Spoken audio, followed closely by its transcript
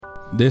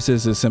This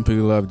is the Simply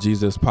Love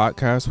Jesus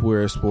podcast, where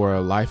we explore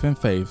life and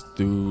faith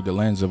through the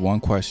lens of one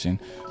question: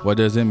 what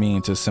does it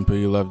mean to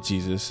simply love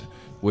Jesus?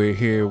 We're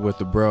here with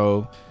the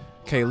bro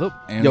Caleb,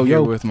 and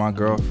here with my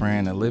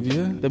girlfriend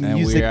Olivia, the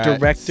music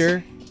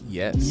director.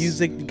 Yes,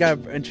 music. You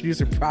gotta introduce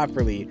her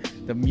properly.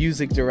 The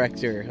music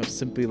director of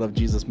Simply Love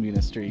Jesus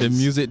Ministries. The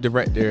music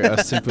director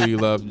of Simply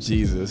Love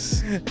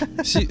Jesus.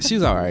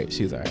 She's all right.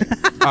 She's all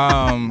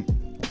right.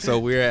 So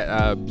we're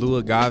at Blue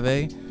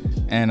Agave,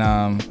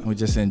 and we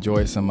just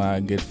enjoyed some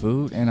good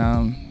food.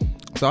 And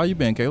so how you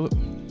been, Caleb?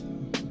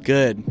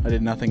 Good. I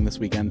did nothing this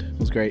weekend. It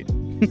was great.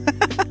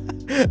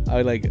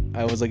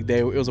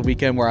 It was a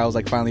weekend where I was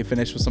like finally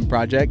finished with some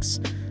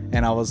projects,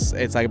 and it's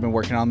like I've been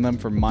working on them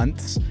for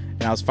months,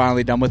 and I was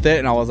finally done with it,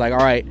 and I was like, all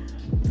right,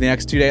 for the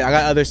next 2 days, I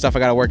got other stuff I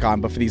got to work on,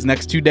 but for these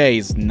next 2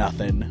 days,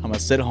 nothing. I'm gonna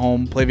sit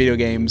home, play video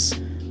games,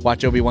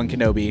 watch Obi-Wan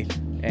Kenobi,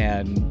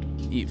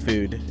 and eat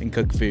food and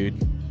cook food,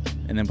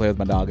 and then play with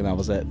my dog, and that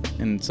was it.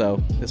 And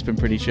so it's been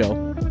pretty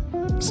chill.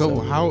 So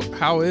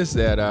how is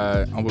that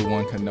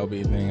Obi-Wan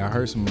Kenobi thing? I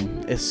heard some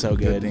it's so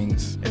good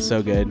things. It's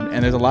so good,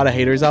 and there's a lot of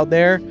haters out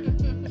there,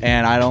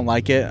 and I don't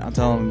like it. I'm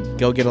telling them,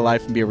 go get a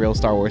life and be a real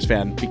Star Wars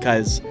fan,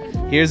 because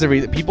here's the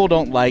reason. People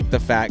don't like the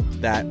fact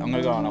that, I'm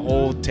gonna go on a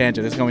whole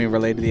tangent, this is gonna be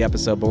related to the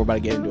episode, but we're about to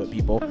get into it.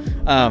 People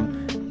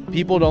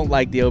don't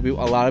like a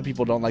lot of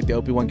people don't like the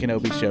Obi-Wan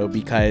Kenobi show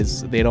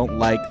because they don't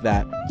like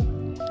that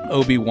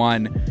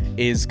Obi-Wan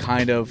is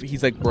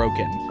he's like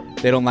broken.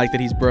 They don't like that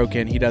he's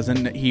broken.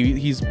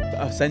 He's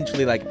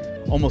essentially like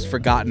almost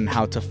forgotten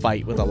how to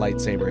fight with a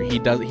lightsaber.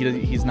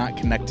 He's not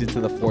connected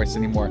to the Force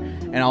anymore.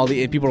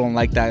 And people don't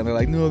like that. And they're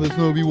like, no, that's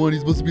not Obi-Wan.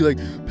 He's supposed to be like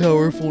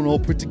powerful and all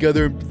put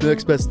together and the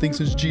next best thing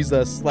since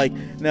Jesus. Like,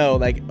 no,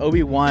 like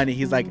Obi-Wan,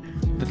 he's like,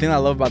 the thing I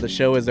love about the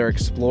show is they're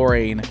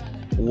exploring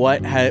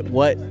what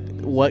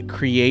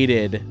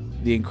created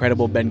the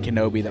incredible Ben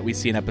Kenobi that we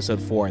see in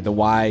episode 4, the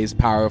wise,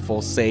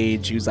 powerful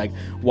sage who's like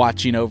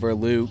watching over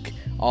Luke,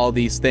 all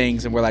these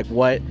things, and we're like,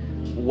 what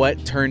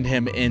turned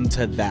him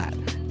into that?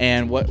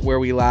 And where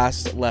we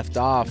last left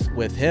off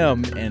with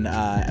him in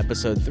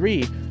episode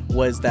 3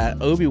 was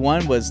that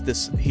Obi-Wan was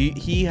this.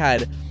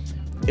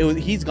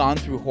 He's gone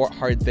through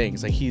hard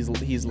things. Like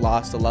he's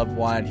lost a loved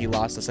one. He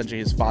lost essentially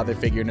his father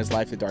figure in his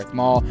life to Darth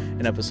Maul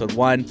in episode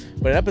 1.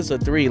 But in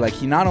episode 3, like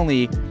he not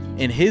only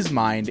in his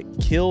mind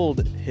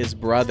killed his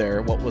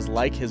brother, what was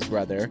like his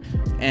brother,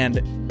 and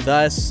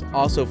thus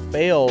also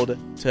failed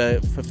to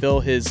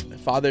fulfill his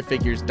father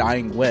figure's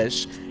dying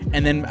wish.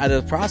 And then at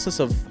the process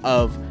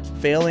of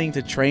failing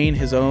to train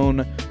his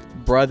own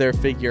brother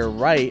figure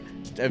right,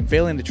 and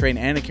failing to train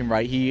Anakin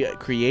right, he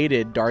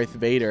created Darth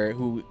Vader,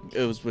 who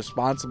was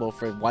responsible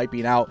for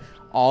wiping out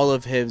all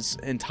of his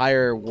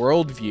entire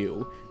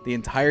worldview. The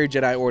entire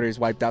Jedi Order is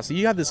wiped out. So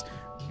you have this.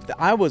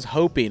 I was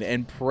hoping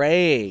and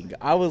praying.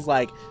 I was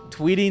like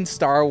tweeting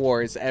Star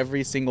Wars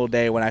every single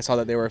day when I saw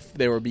that they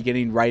were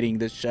beginning writing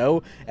this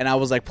show, and I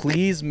was like,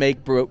 please make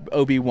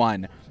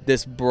Obi-Wan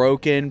this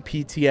broken,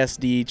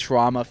 PTSD,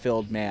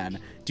 trauma-filled man.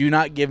 Do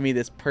not give me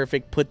this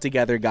perfect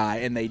put-together guy.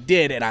 And they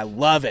did, and I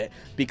love it,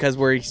 because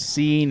we're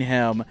seeing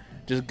him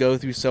just go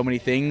through so many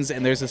things.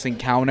 And there's this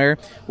encounter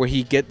where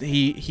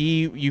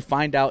you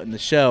find out in the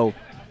show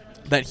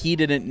that he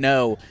didn't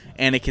know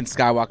Anakin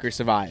Skywalker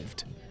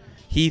survived.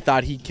 He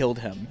thought he killed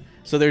him.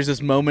 So there's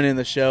this moment in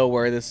the show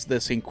where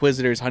this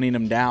Inquisitor's hunting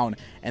him down,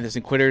 and this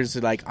Inquisitor's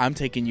like, I'm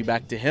taking you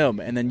back to him.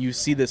 And then you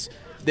see this,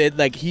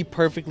 like he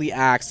perfectly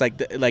acts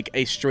like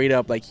a straight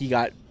up, like he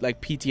got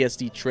like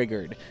PTSD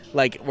triggered,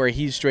 like where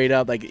he's straight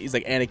up like he's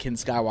like, Anakin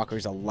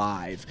Skywalker's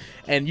alive,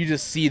 and you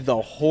just see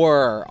the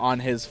horror on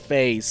his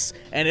face,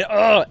 and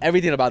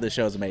everything about this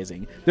show is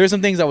amazing. There's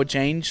some things I would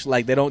change,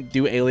 like they don't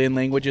do alien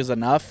languages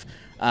enough,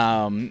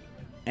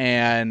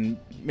 and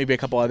maybe a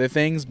couple other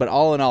things, but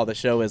all in all, the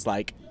show is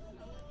like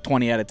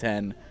 20 out of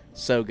 10.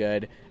 So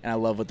good, and I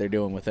love what they're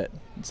doing with it.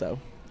 So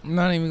I'm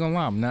not even gonna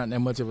lie, I'm not that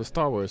much of a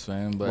Star Wars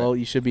fan, but well,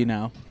 you should be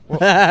now. Well,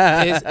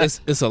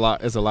 it's a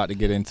lot. It's a lot to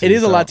get into. It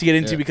is a lot to get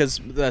into,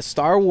 because the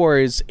Star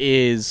Wars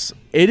is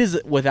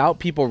without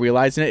people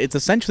realizing it, it's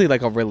essentially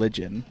like a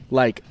religion.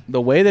 Like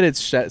the way that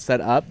it's set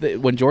up,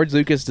 when George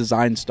Lucas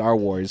designed Star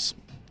Wars,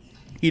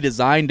 he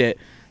designed it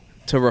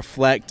to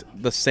reflect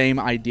the same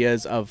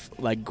ideas of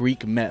like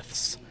Greek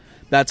myths.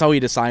 That's how he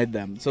decided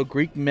them. So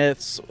Greek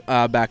myths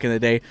back in the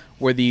day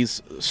were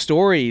these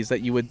stories that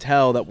you would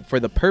tell that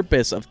for the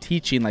purpose of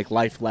teaching like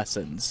life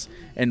lessons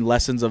and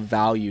lessons of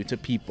value to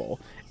people.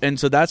 And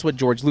so that's what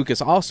George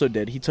Lucas also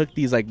did. He took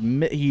these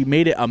he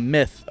made it a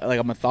myth, like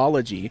a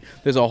mythology.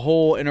 There's a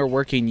whole inner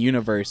working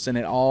universe, and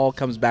it all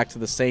comes back to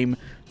the same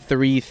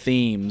 3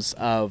 themes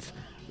of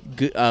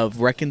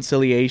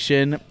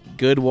reconciliation,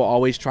 good will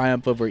always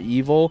triumph over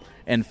evil,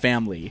 and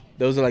family.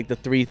 Those are like the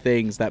 3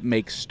 things that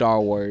make Star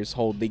Wars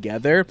hold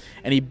together.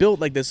 And he built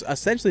like this,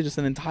 essentially just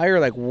an entire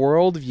like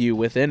worldview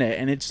within it,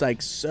 and it's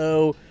like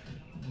so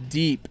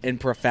deep and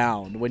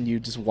profound when you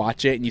just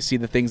watch it and you see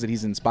the things that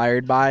he's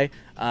inspired by.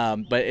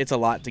 But it's a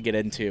lot to get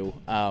into,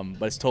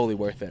 but it's totally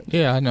worth it.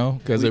 Yeah, I know,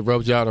 because it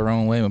rubs you out the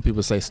wrong way when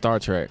people say Star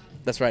Trek.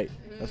 That's right.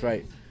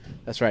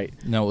 That's right.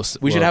 No,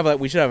 We should have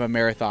a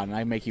marathon. And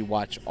I make you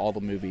watch all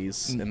the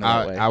movies in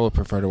that way. I would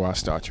prefer to watch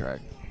Star Trek.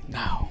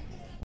 No.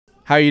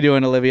 How are you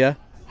doing, Olivia?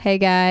 Hey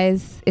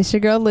guys, it's your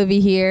girl Livy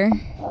here.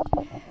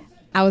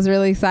 I was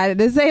really excited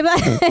to say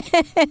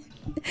that.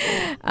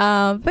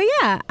 But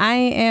yeah, I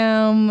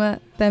am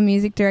the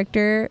music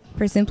director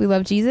for Simply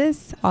Love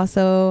Jesus,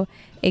 also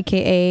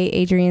aka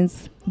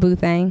Adrian's Boo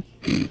Thang.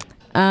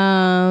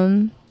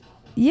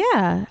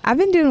 Yeah, I've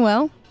been doing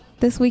well.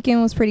 This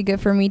weekend was pretty good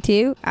for me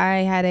too. I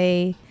had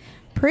a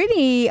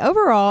pretty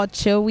overall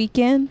chill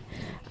weekend.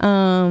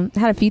 Had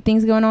a few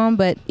things going on,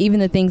 but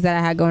even the things that I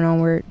had going on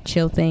were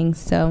chill things.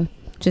 So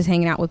just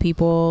hanging out with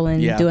people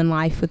and doing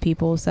life with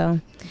people. So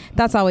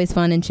that's always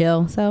fun and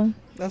chill. So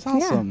that's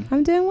awesome. Yeah,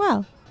 I'm doing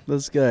well.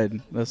 That's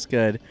good.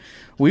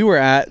 We were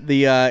at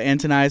the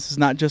Antonize is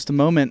Not Just a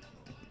Moment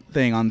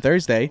thing on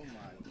Thursday.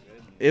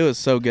 It was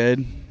so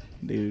good,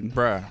 dude.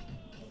 Bruh.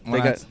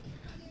 They got some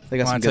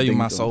when I tell you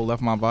my soul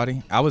left my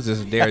body, I was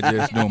just there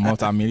just doing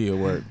multimedia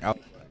work.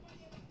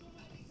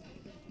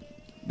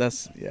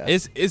 It's you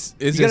just,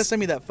 gotta send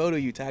me that photo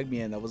you tagged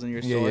me in that was in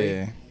your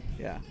story.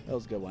 Yeah, that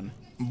was a good one.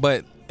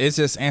 But it's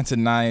just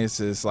Antonius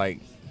is like,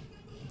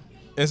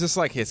 it's just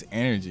like his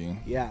energy.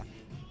 Yeah,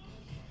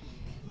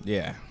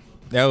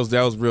 that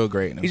was real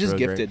great. He's just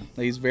gifted.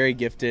 Like, he's very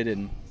gifted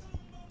and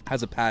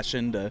has a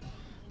passion to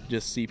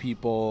just see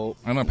people.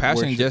 And a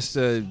passion worship. Just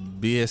to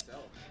be his.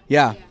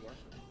 Yeah,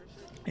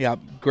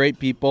 great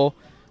people.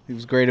 It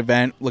was a great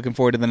event. Looking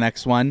forward to the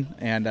next one.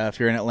 And if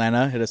you're in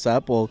Atlanta, hit us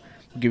up. We'll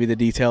give you the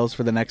details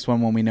for the next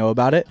one when we know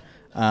about it.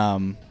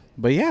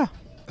 But yeah.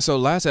 So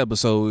last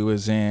episode we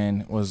was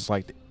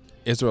like the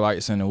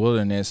Israelites in the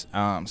wilderness,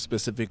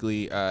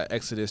 specifically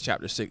Exodus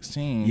chapter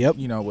 16. Yep.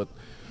 You know, with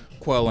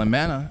quail and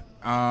manna.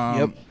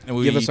 And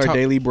we give us our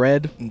daily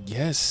bread.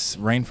 Yes,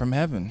 rain from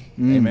heaven.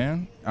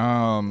 Amen.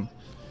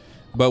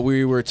 But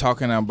we were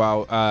talking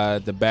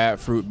about the bad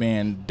fruit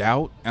being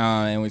doubt,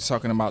 and we were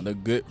talking about the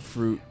good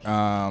fruit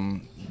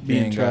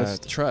being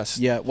trust.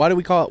 Yeah. Why do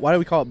we call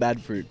it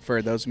bad fruit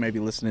for those who may be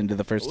listening to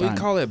the first time? We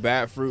call it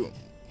bad fruit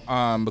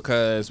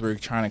because we're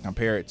trying to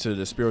compare it to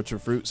the spiritual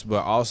fruits,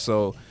 but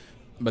also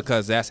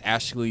because that's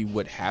actually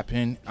what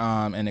happened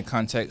in the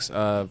context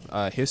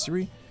of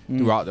history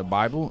throughout the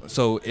Bible.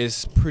 So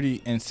it's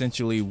pretty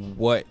essentially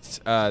what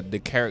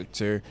the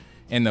character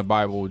in the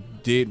Bible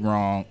did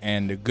wrong,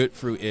 and the good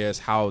fruit is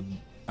how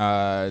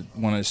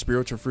one of the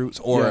spiritual fruits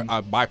or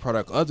a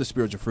byproduct of the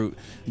spiritual fruit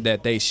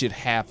that they should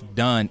have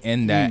done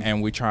in that,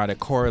 and we try to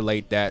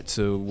correlate that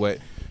to what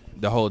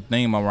the whole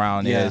theme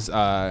around is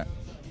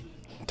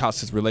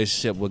talks his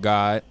relationship with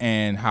God,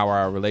 and how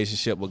our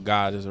relationship with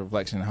God is a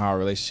reflection of how our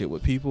relationship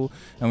with people,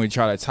 and we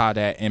try to tie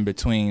that in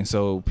between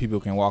so people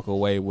can walk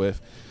away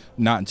with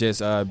not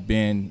just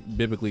being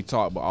biblically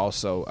taught, but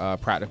also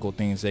practical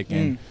things they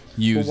can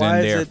use in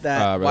their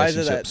relationships. Why is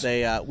it that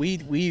they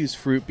we use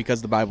fruit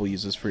because the Bible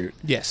uses fruit?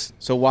 Yes.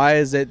 So why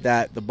is it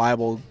that the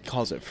Bible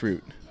calls it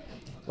fruit?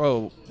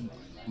 Well,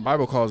 the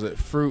Bible calls it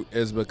fruit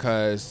is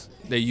because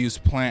they use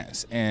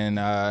plants and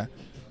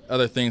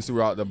other things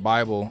throughout the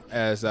Bible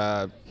as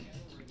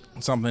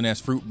something that's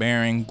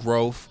fruit-bearing,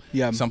 growth,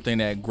 something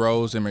that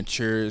grows and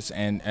matures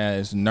and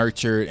is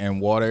nurtured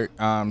and watered,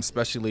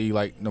 especially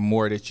like the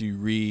more that you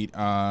read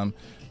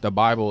the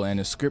Bible and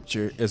the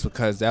scripture, is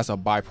because that's a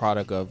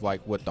byproduct of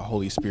like what the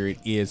Holy Spirit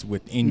is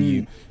within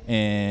you,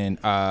 and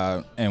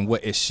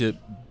what it should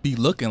be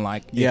looking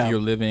like if you're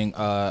living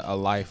a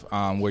life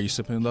where you're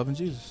simply loving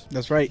Jesus.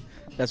 That's right.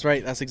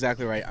 That's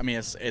exactly right. I mean,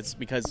 it's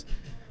because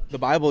the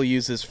Bible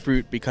uses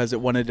fruit because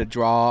it wanted to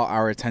draw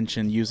our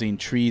attention using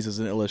trees as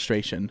an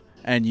illustration,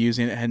 and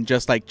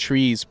just like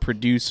trees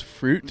produce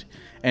fruit,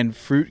 and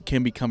fruit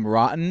can become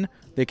rotten.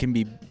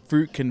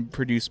 Fruit can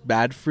produce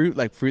bad fruit,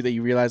 like fruit that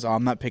you realize,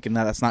 I'm not picking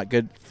that. That's not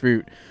good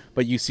fruit.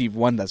 But you see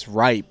one that's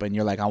ripe, and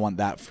you're like, I want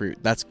that fruit.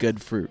 That's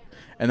good fruit.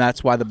 And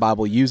that's why the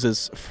Bible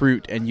uses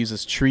fruit and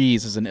uses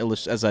trees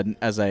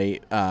as a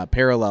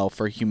parallel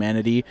for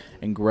humanity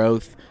and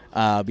growth,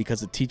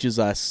 because it teaches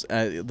us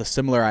the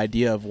similar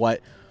idea of what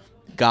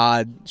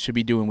God should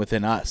be doing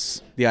within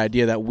us. The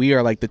idea that we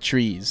are like the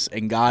trees,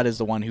 and God is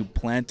the one who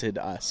planted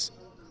us.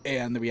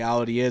 And the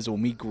reality is,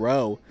 when we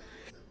grow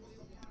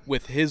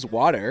with His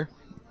water,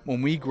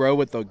 when we grow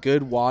with the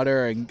good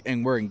water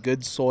and we're in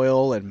good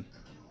soil, and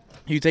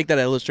you take that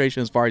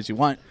illustration as far as you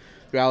want,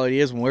 the reality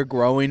is when we're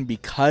growing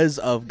because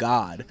of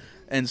God.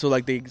 And so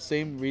like the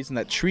same reason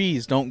that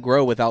trees don't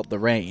grow without the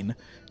rain,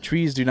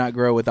 trees do not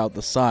grow without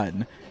the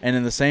sun, and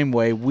in the same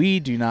way, we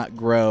do not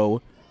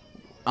grow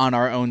on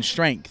our own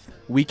strength.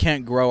 We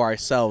can't grow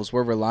ourselves. If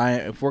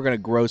we're going to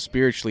grow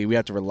spiritually, we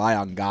have to rely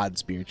on God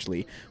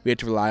spiritually. We have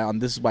to rely on,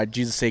 this is why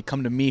Jesus said,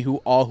 come to me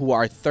all who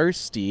are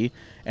thirsty,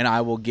 and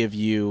I will give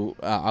you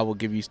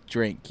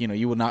drink. You know,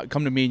 you will not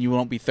come to me and you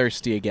won't be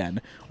thirsty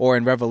again. Or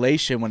in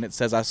Revelation, when it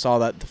says, I saw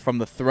that from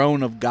the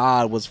throne of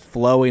God was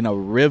flowing a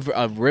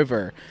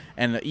river,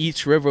 and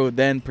each river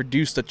then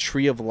produced a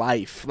tree of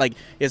life. Like,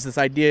 it's this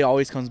idea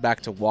always comes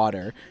back to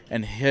water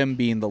and Him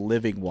being the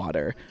living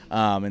water.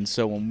 And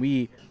so when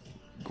we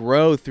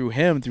grow through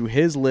him, through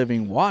his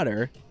living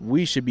water,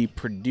 we should be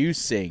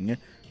producing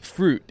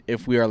fruit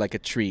if we are like a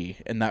tree.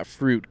 And that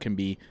fruit can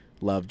be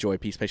love, joy,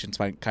 peace, patience,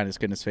 kindness,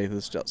 goodness, faith,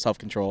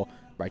 self-control,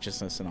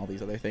 righteousness, and all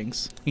these other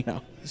things,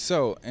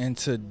 So in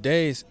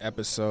today's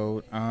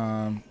episode,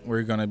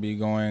 we're going to be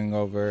going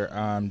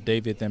over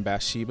David and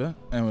Bathsheba,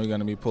 and we're going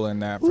to be pulling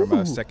that from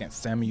 2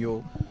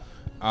 Samuel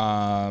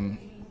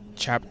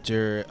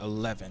chapter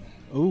 11.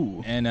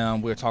 Ooh.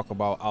 And we'll talk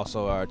about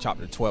also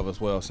chapter 12 as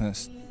well,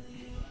 since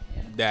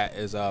that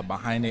is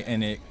behind it,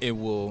 and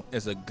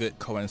it's a good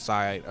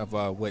coincide of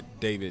what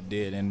David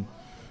did and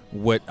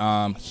what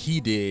he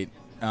did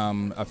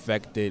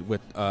affected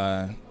with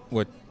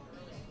what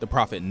the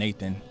prophet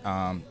Nathan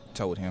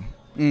told him.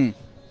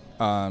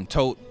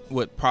 Told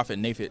what prophet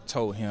Nathan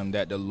told him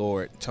that the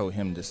Lord told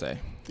him to say.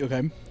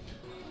 Okay.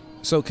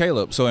 So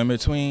Caleb, in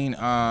between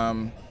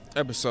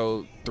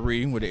episode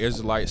 3, where the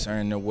Israelites are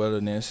in the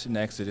wilderness, in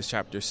Exodus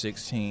chapter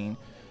 16,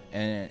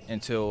 and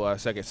until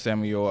 2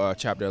 Samuel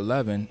chapter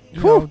 11,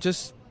 we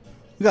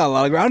got a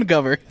lot of ground to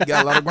cover.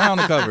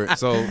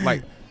 So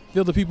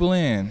fill the people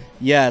in.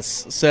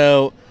 Yes.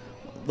 So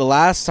the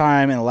last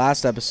time in the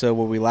last episode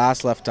where we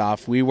last left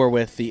off, we were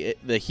with the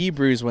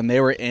Hebrews when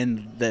they were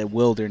in the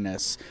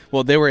wilderness.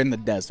 Well, they were in the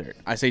desert.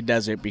 I say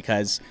desert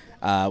because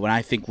when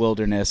I think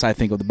wilderness, I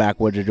think of the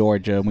backwoods of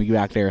Georgia, and we go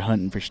back there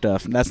hunting for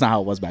stuff. And that's not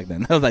how it was back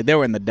then. I was like, they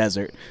were in the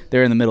desert. They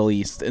were in the Middle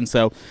East. And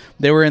so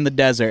they were in the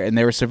desert, and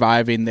they were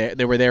surviving.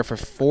 They were there for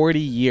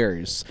 40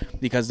 years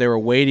because they were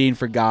waiting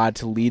for God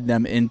to lead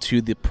them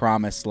into the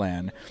promised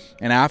land.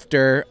 And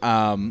after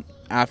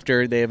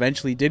they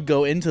eventually did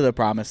go into the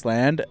promised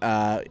land,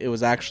 it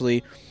was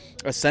actually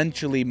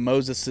essentially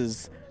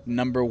Moses's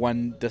number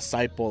one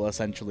disciple,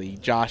 essentially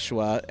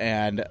Joshua,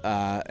 and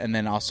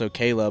then also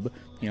Caleb.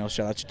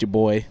 Shout out to your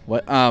boy.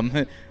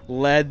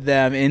 Led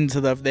them into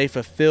they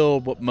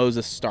fulfilled what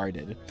Moses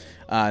started,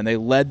 and they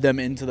led them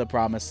into the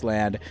promised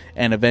land.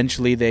 And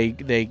eventually, they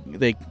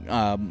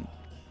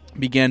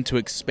began to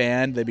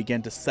expand. They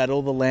began to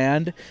settle the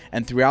land,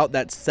 and throughout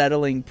that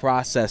settling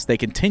process, they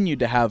continued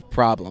to have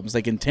problems.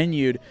 They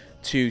continued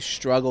to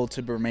struggle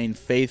to remain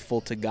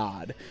faithful to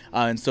God,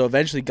 and so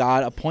eventually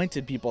God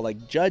appointed people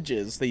like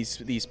judges,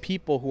 these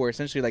people who were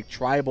essentially like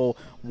tribal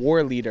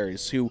war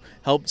leaders who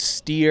helped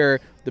steer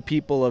the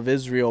people of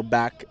Israel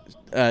back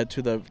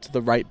to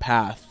the right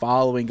path,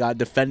 following God,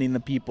 defending the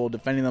people,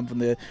 defending them from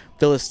the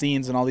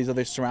Philistines and all these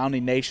other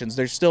surrounding nations.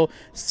 They're still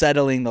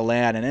settling the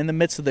land, and in the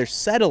midst of their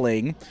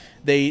settling,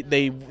 they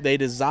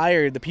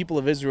desired, the people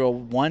of Israel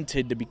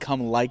wanted to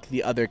become like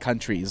the other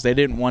countries. They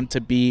didn't want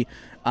to be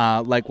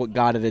like what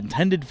God had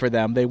intended for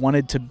them. They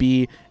wanted to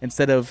be,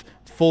 instead of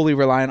fully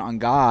reliant on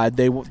God,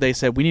 they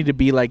said, we need to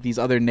be like these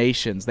other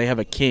nations. They have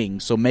a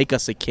king, so make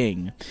us a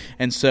king.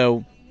 And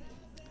so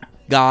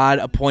God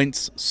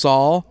appoints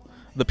Saul.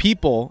 The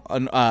people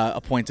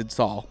appointed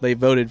Saul. They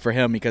voted for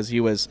him because he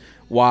was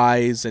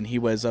wise and he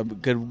was a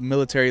good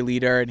military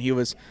leader and he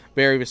was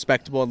very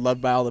respectable and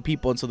loved by all the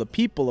people. And so the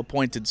people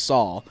appointed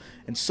Saul.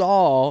 And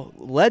Saul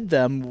led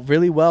them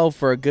really well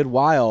for a good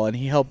while, and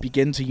he helped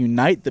begin to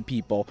unite the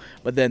people.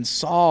 But then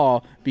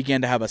Saul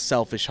began to have a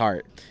selfish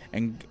heart,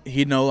 and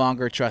he no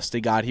longer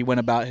trusted God. He went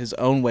about his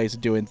own ways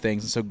of doing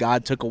things, and so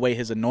God took away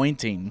his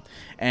anointing,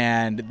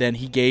 and then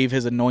he gave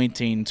his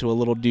anointing to a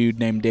little dude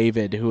named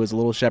David, who was a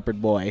little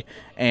shepherd boy.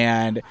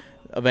 And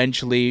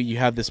eventually you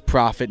have this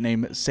prophet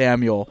named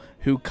Samuel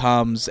who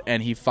comes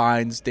and he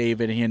finds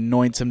David and he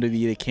anoints him to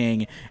be the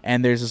king.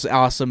 And there's this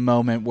awesome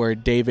moment where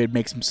David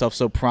makes himself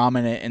so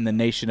prominent in the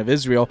nation of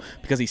Israel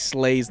because he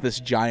slays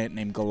this giant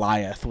named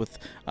Goliath with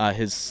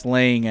his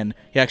sling, and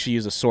he actually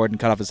used a sword and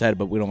cut off his head,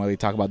 but we don't really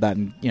talk about that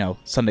in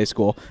Sunday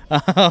school.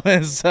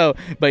 And so,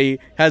 but he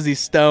has these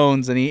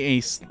stones and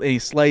he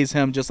slays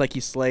him just like he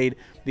slayed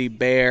the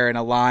bear and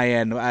a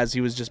lion as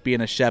he was just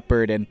being a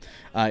shepherd. And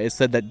it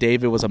said that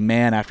David was a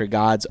man after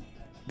God's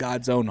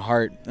own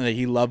heart, and that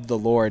he loved the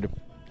Lord.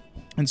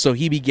 And so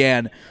he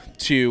began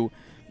to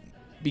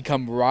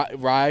become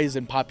rise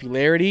in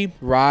popularity,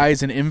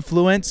 rise in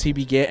influence.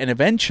 And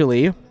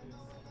eventually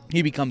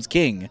he becomes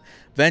king.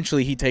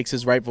 Eventually he takes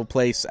his rightful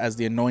place as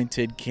the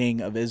anointed king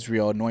of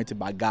Israel, anointed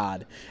by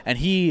God. And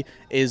he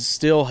is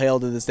still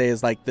hailed to this day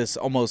as like this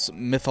almost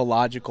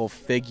mythological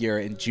figure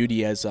in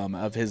Judaism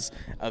of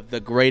the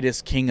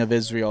greatest king of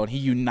Israel. And he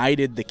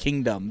united the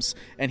kingdoms,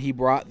 and he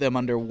brought them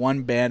under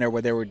one banner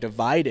where they were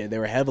divided. They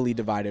were heavily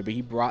divided, but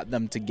he brought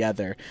them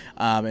together.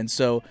 And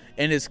so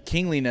in his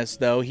kingliness,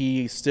 though,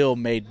 he still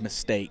made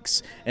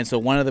mistakes. And so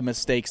one of the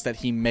mistakes that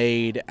he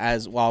made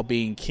while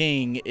being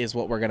king is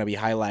what we're going to be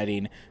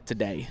highlighting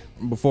today.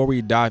 Before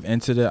we dive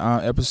into the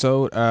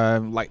episode, I'd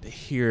like to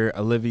hear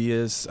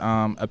Olivia's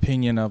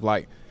opinion of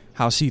like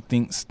how she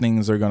thinks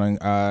things are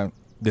gonna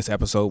this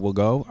episode will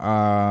go,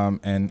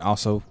 and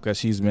also because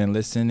she's been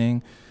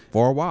listening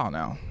for a while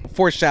now.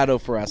 Foreshadow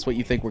for us what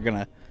you think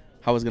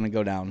how it's gonna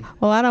go down.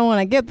 Well, I don't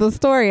want to give the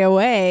story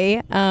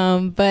away,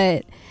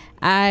 but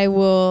I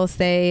will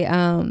say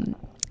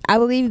I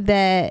believe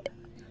that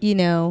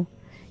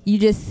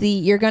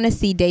you're gonna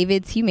see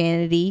David's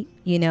humanity,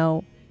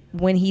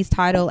 when he's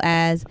titled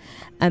as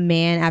a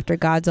man after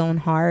God's own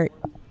heart,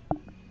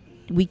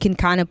 we can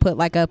kind of put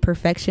like a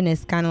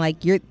perfectionist, kind of like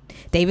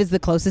David's the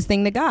closest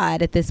thing to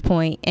God at this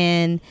point.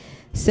 And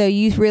so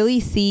you really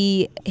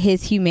see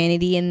his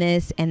humanity in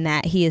this, and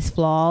that he is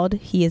flawed.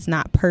 He is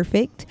not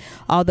perfect,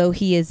 although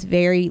he is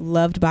very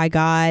loved by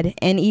God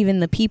and even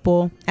the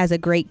people. As a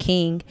great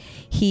king,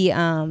 he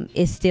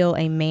is still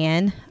a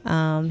man.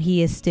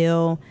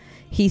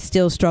 He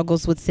still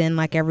struggles with sin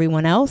like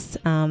everyone else.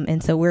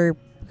 And so we're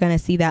going to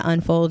see that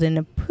unfold in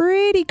a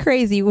pretty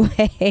crazy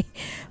way.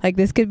 Like,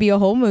 this could be a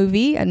whole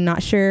movie. I'm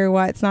not sure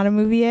why it's not a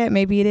movie yet.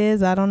 Maybe it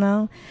is. I don't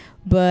know.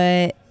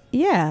 But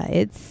yeah,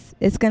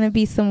 it's going to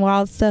be some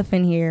wild stuff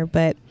in here.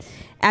 But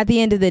at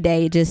the end of the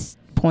day, it just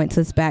points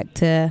us back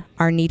to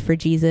our need for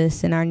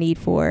Jesus and our need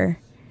for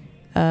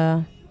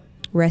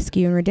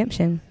rescue and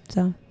redemption.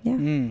 So,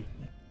 yeah.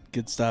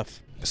 Good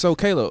stuff. So,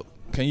 Caleb,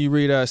 can you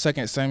read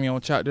 2 Samuel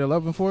chapter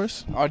 11 for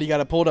us? Already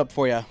got it pulled up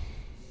for you.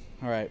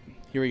 All right.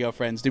 Here we go,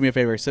 friends. Do me a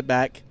favor. Sit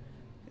back.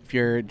 If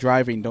you're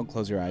driving, don't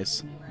close your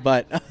eyes.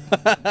 But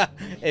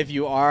if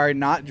you are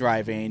not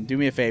driving, do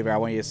me a favor. I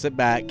want you to sit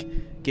back,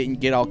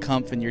 get all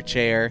comfy in your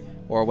chair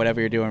or whatever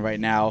you're doing right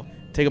now.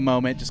 Take a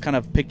moment. Just kind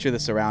of picture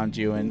this around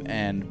you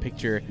and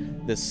picture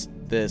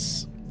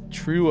this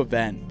true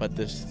event, but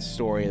this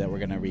story that we're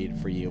going to read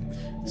for you.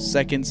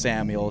 2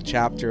 Samuel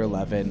chapter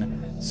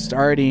 11,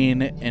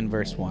 starting in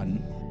verse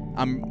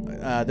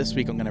 1. This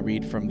week I'm going to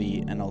read from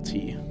the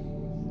NLT.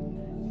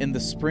 In the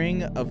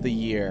spring of the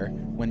year,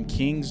 when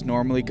kings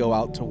normally go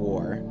out to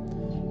war,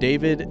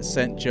 David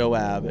sent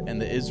Joab and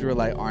the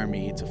Israelite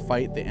army to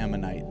fight the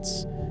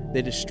Ammonites.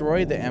 They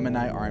destroyed the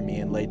Ammonite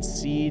army and laid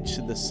siege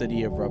to the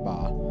city of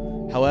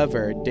Rabbah.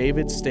 However,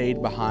 David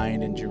stayed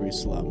behind in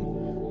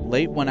Jerusalem.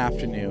 Late one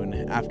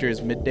afternoon, after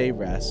his midday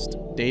rest,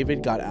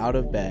 David got out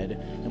of bed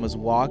and was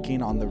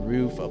walking on the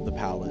roof of the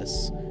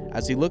palace.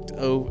 As he looked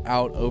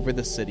out over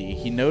the city,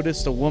 he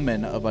noticed a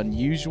woman of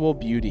unusual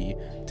beauty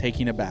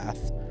taking a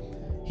bath.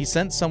 He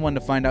sent someone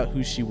to find out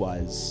who she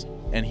was,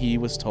 and he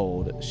was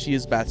told, "She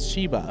is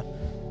Bathsheba,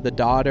 the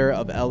daughter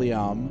of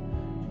Eliam,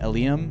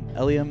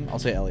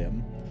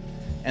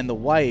 and the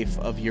wife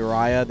of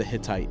Uriah the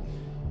Hittite."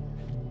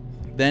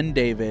 Then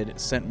David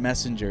sent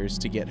messengers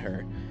to get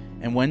her,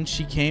 and when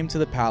she came to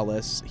the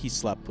palace, he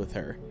slept with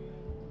her.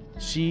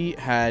 She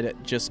had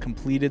just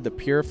completed the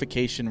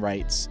purification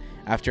rites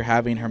after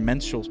having her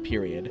menstrual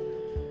period.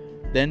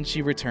 Then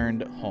she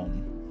returned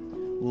home.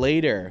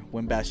 Later,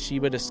 when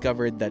Bathsheba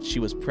discovered that she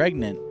was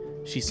pregnant,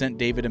 she sent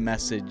David a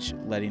message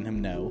letting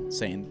him know,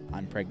 saying,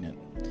 "I'm pregnant."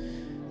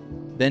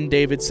 Then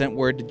David sent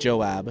word to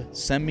Joab,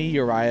 "Send me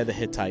Uriah the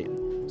Hittite."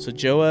 So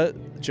Joab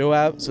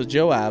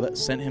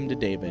sent him to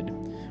David.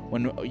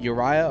 When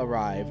Uriah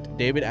arrived,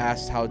 David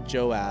asked how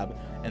Joab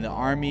and the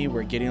army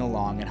were getting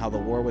along and how the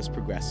war was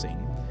progressing.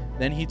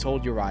 Then he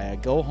told Uriah,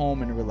 "Go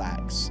home and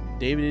relax."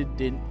 David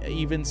didn't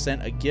even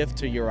sent a gift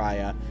to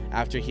Uriah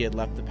after he had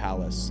left the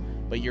palace.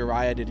 But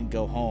Uriah didn't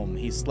go home.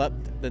 He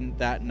slept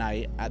that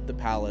night at the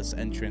palace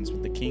entrance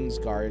with the king's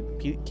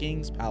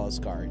palace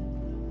guard.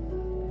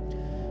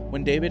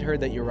 When David heard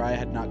that Uriah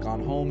had not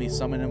gone home, he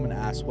summoned him and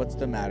asked, "What's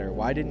the matter?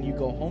 Why didn't you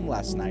go home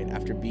last night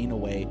after being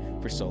away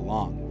for so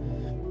long?"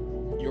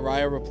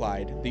 Uriah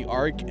replied, "The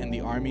ark and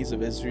the armies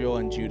of Israel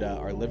and Judah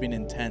are living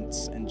in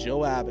tents, and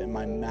Joab and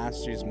my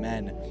master's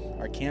men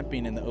are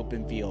camping in the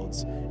open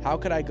fields. How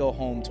could I go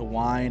home to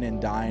wine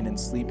and dine and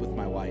sleep with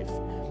my wife?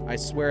 I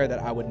swear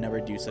that I would never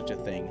do such a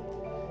thing."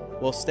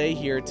 "Well, stay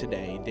here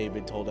today,"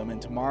 David told him,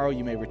 "and tomorrow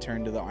you may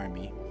return to the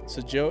army."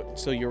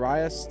 So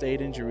Uriah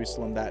stayed in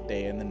Jerusalem that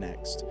day and the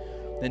next.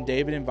 Then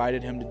David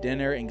invited him to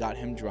dinner and got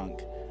him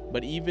drunk.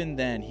 But even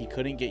then, he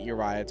couldn't get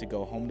Uriah to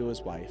go home to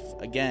his wife.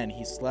 Again,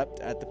 he slept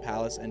at the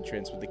palace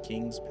entrance with the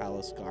king's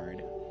palace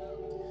guard.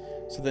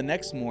 So the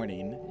next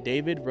morning,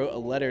 David wrote a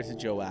letter to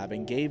Joab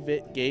and gave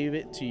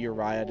it to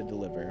Uriah to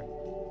deliver.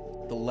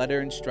 The letter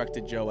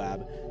instructed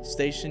Joab,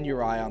 "Station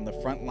Uriah on the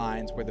front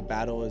lines where the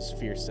battle is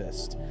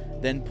fiercest.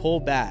 Then pull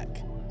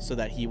back so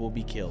that he will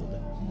be killed."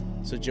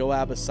 So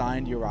Joab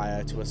assigned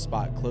Uriah to a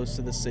spot close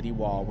to the city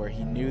wall where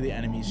he knew the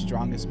enemy's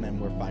strongest men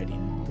were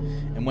fighting.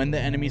 And when the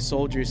enemy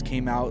soldiers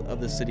came out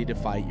of the city to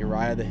fight,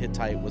 Uriah the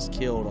Hittite was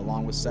killed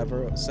along with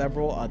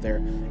several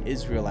other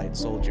Israelite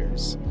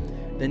soldiers.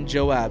 Then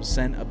Joab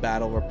sent a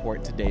battle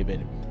report to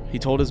David. He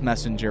told his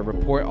messenger,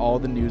 "Report all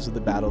the news of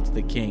the battle to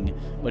the king,"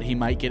 but he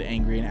might get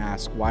angry and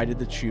ask, "Why did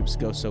the troops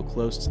go so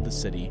close to the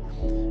city?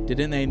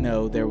 Didn't they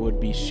know there would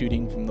be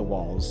shooting from the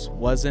walls?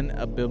 Wasn't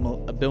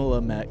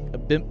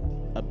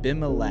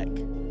Abimelech,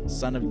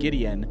 son of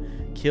Gideon,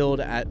 killed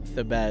at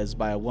Thebez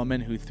by a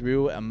woman who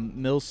threw a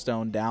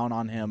millstone down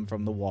on him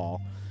from the wall?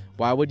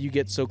 Why would you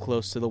get so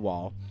close to the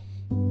wall?"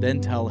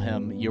 Then tell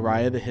him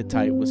Uriah the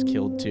Hittite was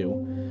killed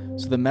too.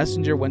 So the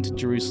messenger went to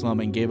Jerusalem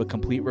and gave a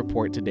complete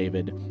report to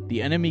David.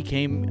 "The enemy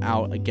came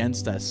out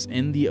against us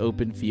in the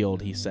open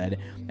field," he said,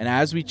 "and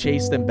as we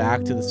chased them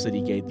back to the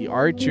city gate, the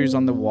archers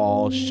on the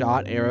wall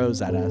shot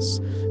arrows at us.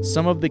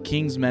 Some of the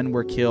king's men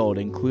were killed,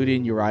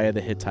 including Uriah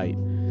the Hittite.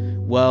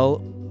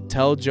 Well,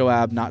 Tell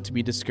Joab not to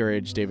be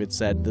discouraged, David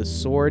said. The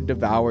sword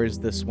devours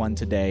this one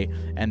today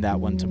and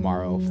that one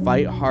tomorrow.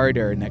 Fight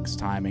harder next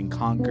time and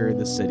conquer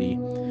the city.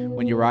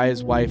 When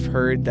Uriah's wife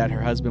heard that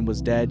her husband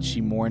was dead,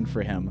 she mourned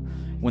for him.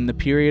 When the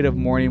period of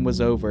mourning was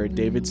over,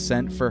 David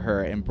sent for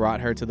her and brought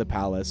her to the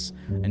palace,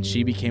 and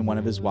she became one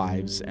of his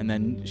wives, and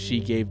then she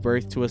gave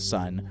birth to a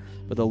son.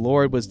 But the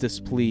Lord was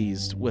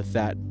displeased with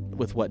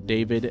what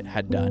David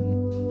had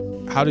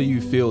done. How do you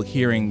feel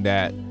hearing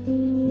that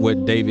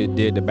what David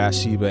did to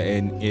Bathsheba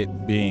and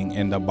it being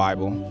in the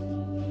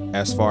Bible,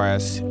 as far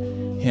as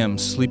him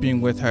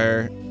sleeping with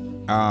her,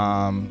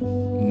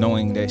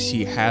 knowing that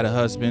she had a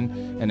husband,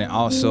 and then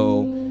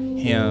also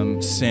him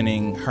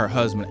sending her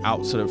husband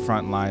out to the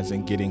front lines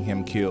and getting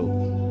him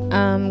killed?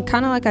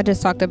 Kind of like I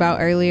just talked about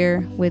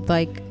earlier with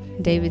like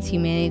David's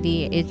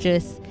humanity. It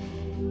just,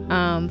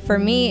 for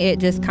me, it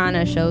just kind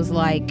of shows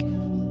like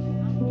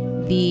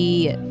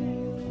the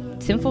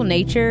sinful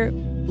nature.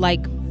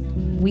 Like,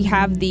 we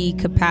have the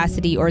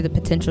capacity or the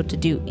potential to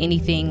do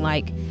anything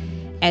like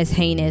as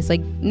heinous.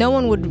 Like, no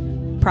one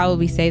would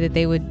probably say that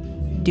they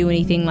would do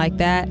anything like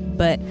that,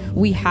 but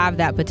we have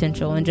that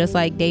potential. And just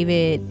like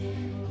David,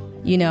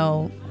 you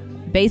know,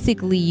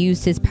 basically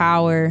used his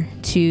power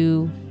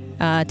to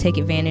take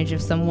advantage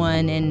of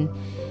someone and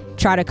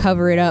try to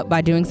cover it up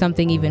by doing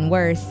something even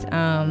worse.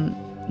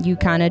 You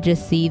kind of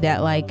just see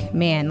that, like,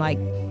 man, like,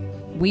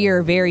 we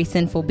are very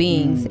sinful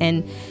beings.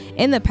 And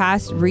in the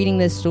past, reading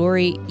this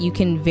story, you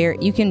can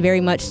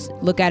very much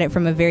look at it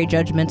from a very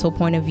judgmental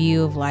point of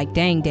view of like,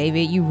 dang,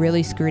 David, you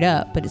really screwed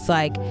up. But it's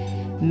like,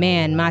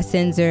 man, my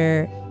sins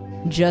are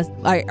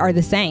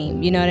the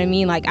same. You know what I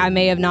mean? Like, I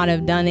may have not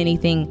have done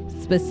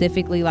anything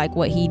specifically like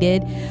what he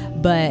did,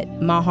 but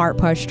my heart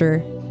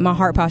posture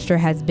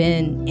has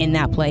been in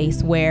that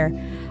place where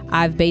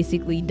I've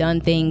basically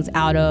done things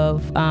out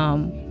of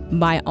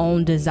my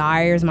own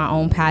desires, my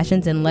own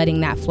passions, and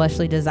letting that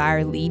fleshly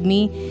desire lead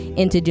me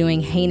into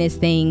doing heinous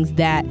things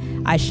that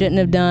I shouldn't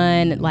have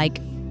done, like,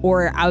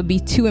 or I would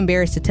be too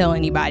embarrassed to tell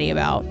anybody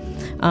about.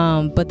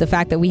 But the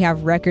fact that we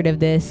have record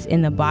of this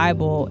in the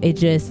Bible, it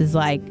just is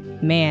like,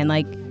 man,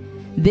 like,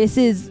 this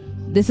is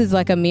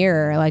like a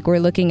mirror. Like, we're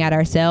looking at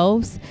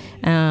ourselves,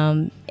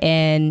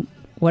 and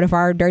what if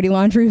our dirty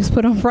laundry was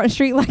put on Front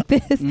Street like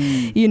this?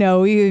 You know,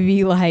 we would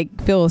be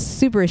like, feel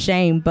super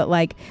ashamed. But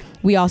like,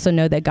 we also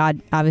know that God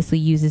obviously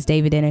uses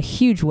David in a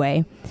huge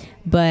way.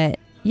 But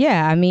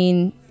yeah, I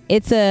mean,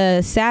 it's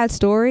a sad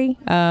story,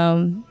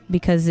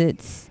 because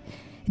it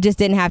just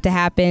didn't have to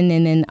happen.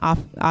 And then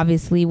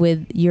obviously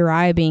with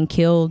Uriah being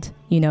killed,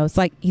 you know, it's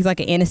like he's like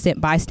an innocent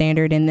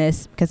bystander in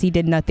this because he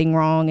did nothing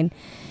wrong. And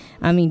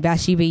I mean,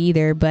 Bathsheba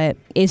either, but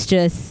it's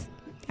just,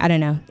 I don't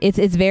know. It's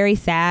very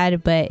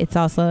sad, but it's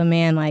also,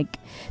 man, like,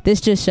 this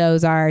just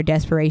shows our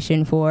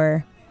desperation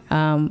for,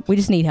 we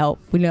just need help.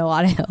 We need a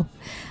lot of help.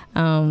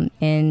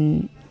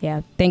 And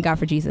yeah, thank God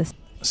for Jesus.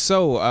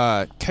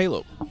 So,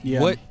 Caleb,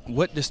 Yeah.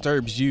 what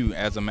disturbs you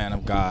as a man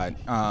of God,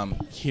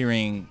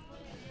 hearing,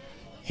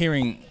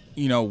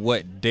 you know,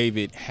 what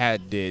David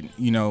had did,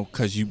 you know,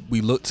 because we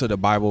look to the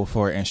Bible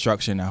for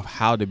instruction of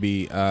how to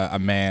be a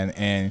man,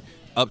 and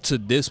up to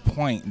this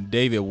point,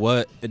 David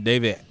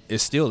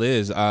still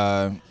is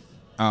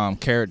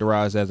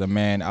characterized as a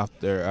man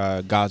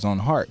after God's own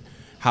heart.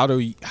 How do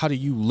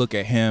you look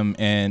at him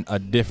in a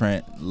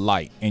different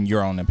light, in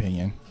your own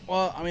opinion?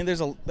 Well, I mean,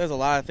 there's a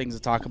lot of things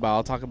to talk about.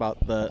 I'll talk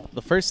about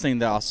the first thing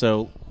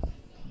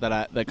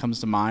that comes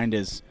to mind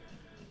is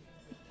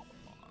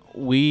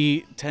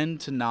we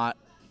tend to not,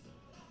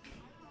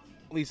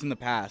 at least in the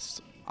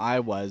past, I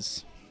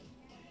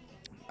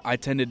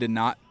tended to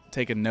not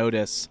take a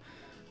notice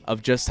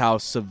of just how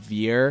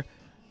severe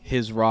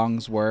his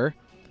wrongs were,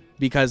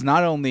 because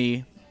not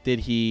only did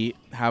he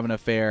have an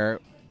affair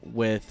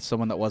with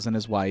someone that wasn't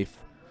his wife,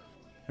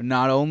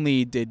 not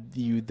only did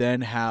you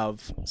then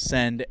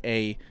send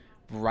a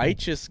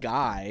righteous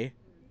guy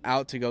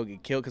out to go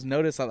get killed, because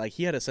notice that, like,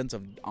 he had a sense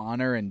of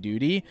honor and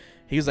duty.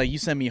 He was like, you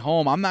send me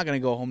home, I'm not going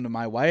to go home to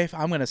my wife.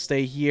 I'm going to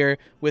stay here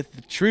with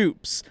the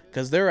troops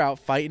because they're out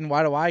fighting.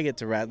 Why do I get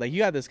to rest? Like, you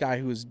got this guy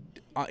who's,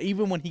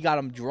 even when he got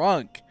him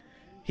drunk,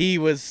 he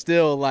was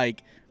still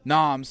like,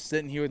 nah, I'm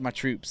sitting here with my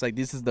troops. Like,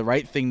 this is the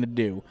right thing to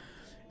do.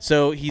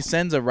 So he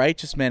sends a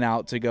righteous man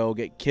out to go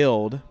get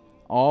killed,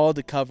 all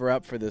to cover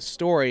up for this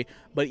story.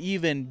 But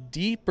even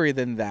deeper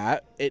than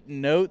that, it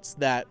notes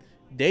that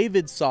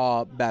David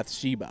saw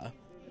Bathsheba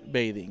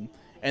bathing,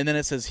 and then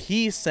it says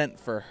he sent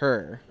for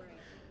her.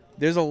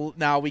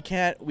 Now we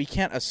can't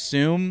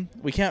assume,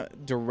 we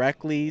can't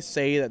directly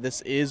say that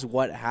this is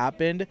what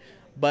happened,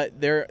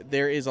 but there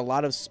is a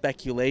lot of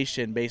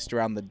speculation based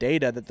around the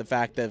data that the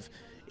fact of,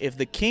 if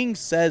the king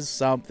says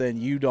something,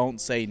 you don't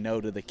say no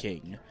to the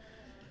king.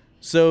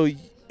 So it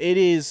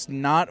is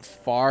not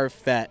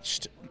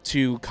far-fetched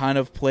to kind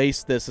of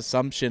place this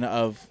assumption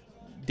of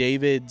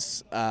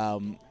David's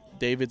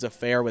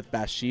affair with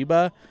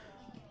Bathsheba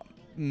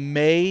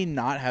may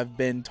not have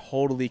been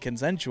totally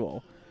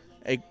consensual.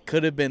 It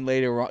could have been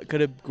later on,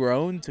 could have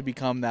grown to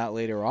become that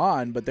later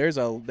on, but there's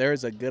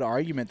a good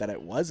argument that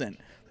it wasn't.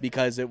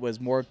 because it was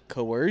more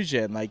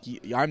coercion. Like,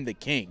 I'm the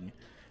king.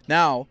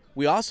 Now,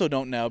 we also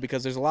don't know,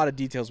 because there's a lot of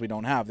details we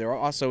don't have. There are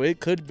also, it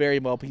could very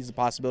well be the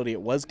possibility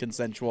it was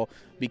consensual,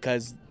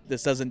 because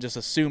this doesn't just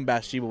assume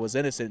Bathsheba was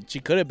innocent. She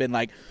could have been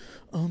like,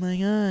 oh my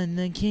God,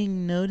 the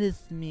king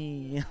noticed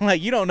me.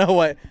 Like, you don't know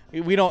what,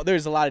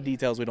 there's a lot of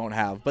details we don't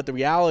have. But the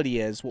reality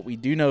is, what we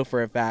do know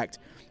for a fact,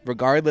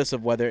 regardless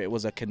of whether it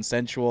was a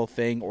consensual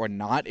thing or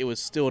not, it was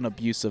still an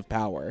abuse of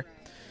power.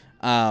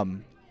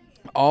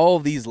 All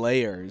of these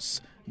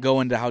layers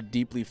go into how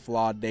deeply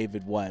flawed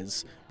David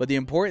was. But the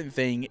important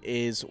thing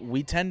is,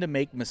 we tend to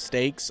make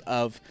mistakes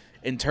of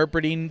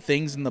interpreting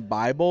things in the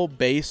Bible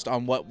based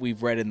on what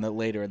we've read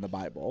later in the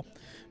Bible.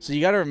 So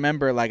you got to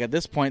remember, like, at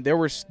this point, there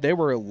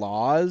were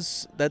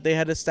laws that they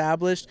had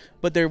established,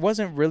 but there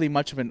wasn't really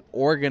much of an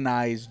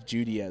organized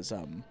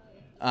Judaism.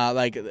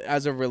 Like,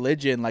 as a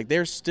religion, like,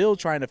 they're still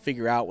trying to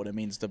figure out what it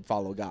means to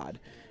follow God.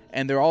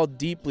 And they're all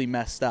deeply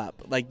messed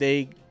up. Like,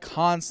 they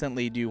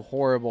constantly do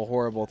horrible,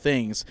 horrible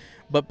things.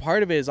 But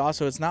part of it is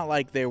also, it's not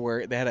like they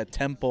had a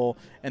temple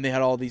and they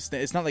had all these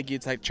things. It's not like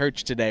it's like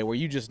church today where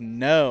you just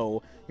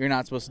know you're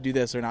not supposed to do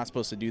this or not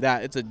supposed to do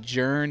that. It's a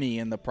journey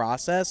in the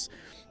process.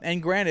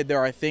 And granted, there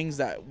are things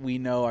that we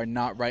know are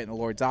not right in the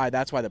Lord's eye.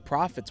 That's why the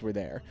prophets were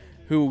there,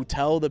 who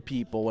tell the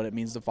people what it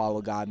means to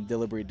follow God and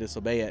deliberately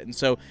disobey it. And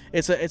so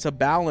it's a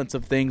balance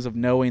of things, of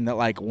knowing that,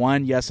 like,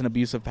 one, yes, an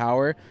abuse of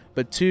power,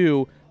 but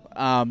two,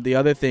 the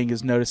other thing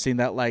is noticing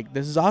that, like,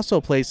 this is also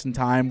a place and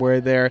time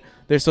where they're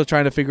still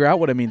trying to figure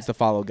out what it means to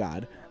follow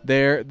God.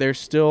 They're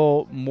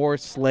still more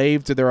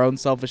slave to their own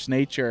selfish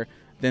nature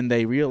than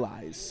they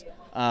realize.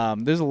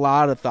 There's a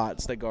lot of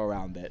thoughts that go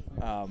around it,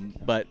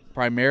 but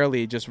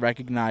primarily just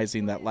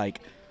recognizing that,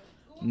 like,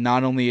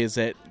 not only is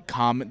it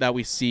common that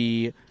we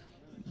see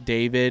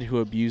David who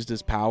abused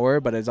his power,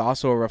 but it's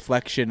also a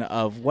reflection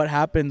of what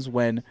happens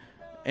when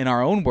in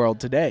our own world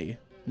today.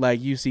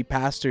 Like, you see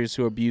pastors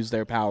who abuse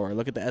their power.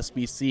 Look at the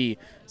SBC,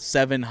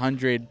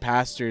 700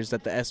 pastors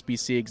that the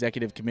SBC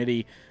Executive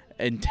Committee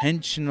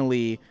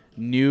intentionally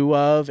knew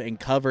of and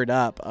covered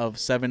up, of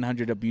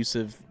 700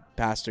 abusive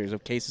pastors,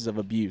 of cases of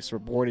abuse,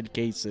 reported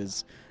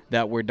cases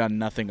that were done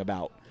nothing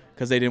about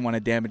because they didn't want to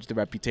damage the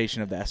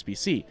reputation of the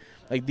SBC.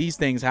 Like, these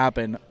things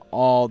happen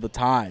all the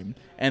time,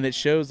 and it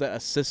shows that a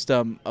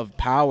system of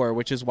power,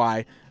 which is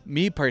why,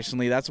 me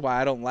personally, that's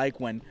why I don't like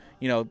when,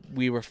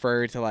 we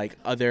refer to, like,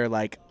 other,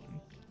 like,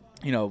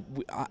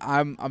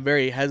 I'm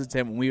very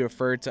hesitant when we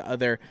refer to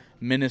other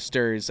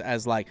ministers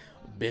as, like,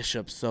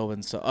 bishop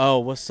so-and-so. Oh,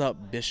 what's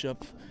up,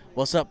 bishop?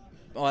 What's up?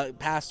 Well,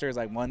 pastor is,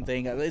 like, one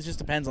thing. It just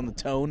depends on the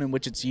tone in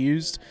which it's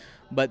used.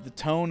 But the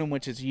tone in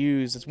which it's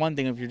used, it's one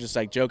thing if you're just,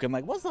 like, joking,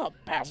 like, what's up,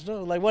 pastor?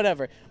 Like,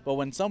 whatever. But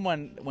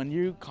when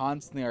you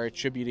constantly are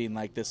attributing,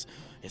 like, this,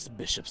 it's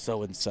bishop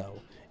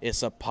so-and-so,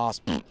 it's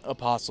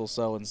apostle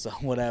so-and-so,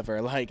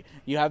 whatever. Like,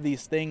 you have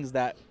these things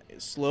that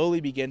slowly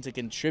begin to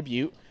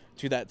contribute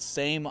to that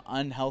same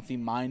unhealthy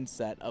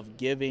mindset of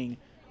giving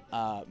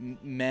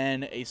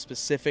men a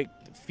specific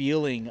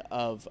feeling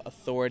of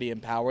authority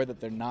and power that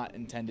they're not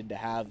intended to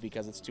have,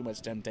 because it's too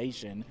much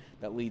temptation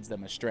that leads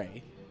them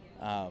astray.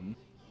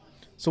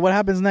 So what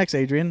happens next,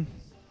 Adrian?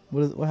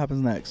 What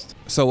happens next?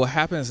 So what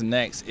happens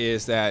next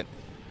is that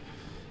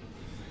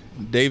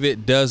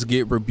David does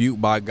get rebuked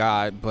by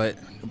God, but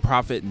the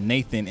prophet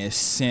Nathan is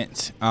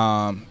sent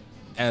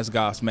as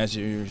God's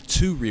messenger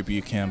to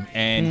rebuke him,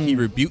 and he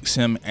rebukes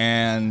him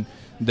in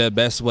the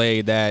best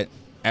way that,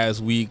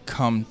 as we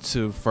come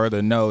to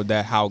further know,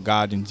 that how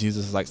God and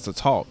Jesus likes to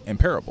talk in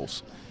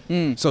parables.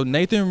 So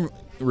Nathan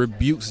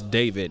rebukes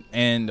David,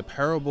 and the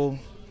parable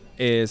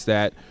is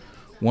that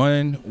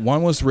one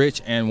was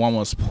rich and one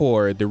was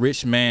poor. The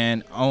rich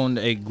man owned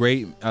a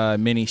great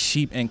many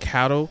sheep and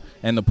cattle,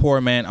 and the poor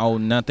man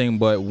owned nothing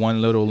but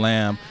one little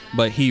lamb,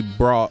 but he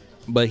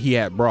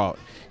had brought.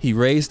 He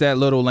raised that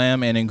little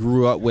lamb, and it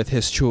grew up with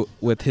his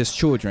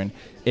children.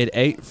 It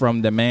ate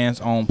from the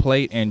man's own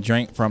plate and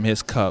drank from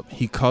his cup.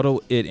 He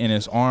cuddled it in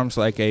his arms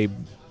like a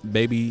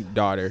baby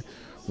daughter.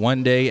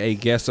 One day a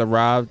guest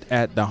arrived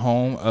at the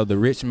home of the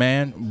rich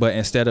man, but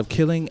instead of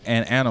killing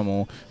an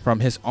animal from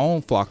his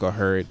own flock or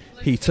herd,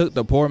 he took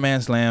the poor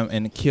man's lamb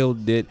and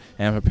killed it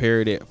and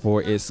prepared it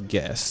for its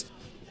guest.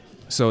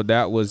 So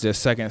that was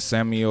just 2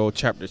 Samuel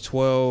chapter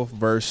 12,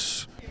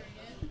 verse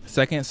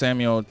 2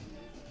 Samuel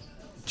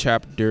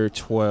chapter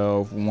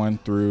 12, 1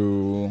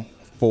 through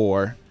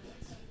 4.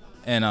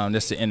 And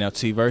this is the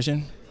NLT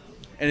version.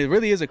 And it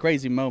really is a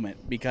crazy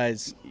moment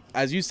because,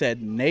 as you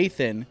said,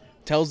 Nathan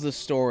tells the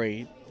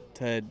story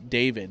to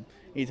David.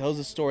 He tells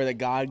the story that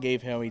God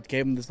gave him. He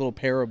gave him this little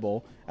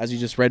parable, as you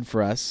just read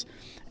for us.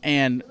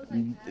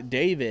 And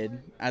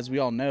David, as we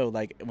all know,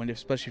 like,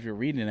 especially if you're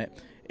reading it,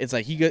 it's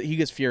like he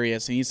gets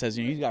furious and he says,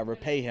 he's got to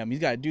repay him. He's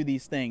got to do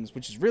these things,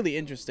 which is really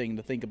interesting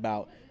to think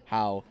about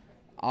how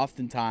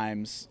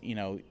oftentimes,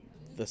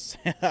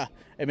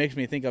 it makes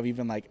me think of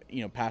even like,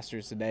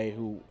 pastors today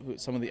who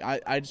some of the,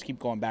 I just keep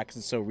going back because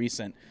it's so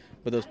recent,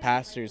 but those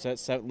pastors,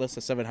 that list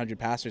of 700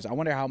 pastors, I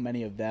wonder how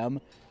many of them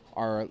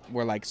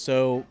were like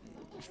so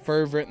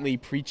fervently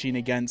preaching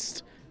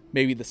against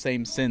maybe the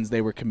same sins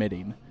they were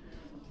committing.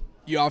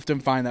 You often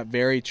find that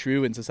very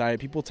true in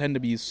society. People tend to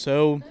be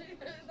so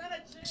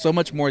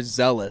much more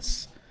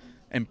zealous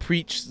and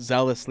preach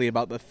zealously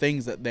about the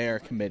things that they are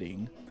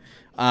committing.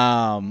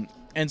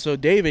 And so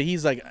David,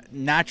 he's like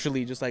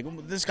naturally just like,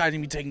 this guy needs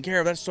to be taken care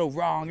of. That's so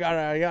wrong,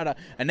 yada, yada.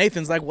 And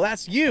Nathan's like, well,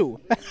 that's you.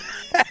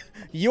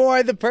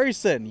 You're the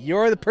person.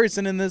 You're the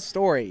person in this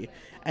story.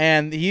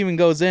 And he even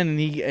goes in and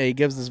he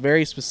gives this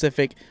very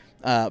specific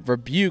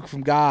rebuke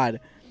from God.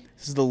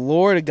 This is the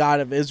Lord God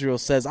of Israel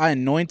says, I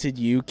anointed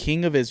you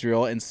king of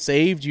Israel and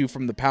saved you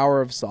from the power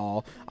of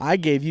Saul. I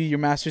gave you your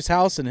master's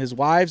house and his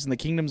wives and the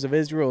kingdoms of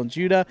Israel and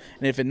Judah.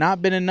 And if it had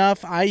not been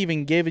enough, I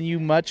even given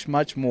you much,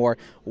 much more.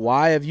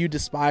 Why have you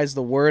despised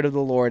the word of the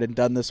Lord and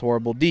done this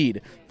horrible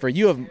deed? For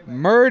you have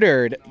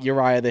murdered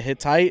Uriah the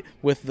Hittite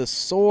with the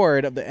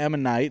sword of the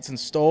Ammonites and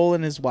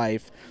stolen his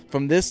wife.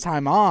 From this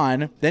time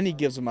on, then he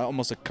gives him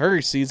almost a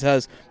curse. He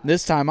says,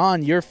 this time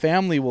on, your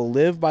family will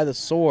live by the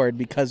sword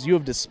because you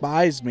have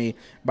despised me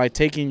by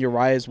taking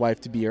Uriah's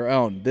wife to be your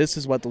own. This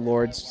is what the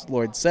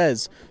Lord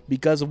says.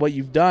 Because of what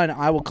you've done,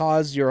 I will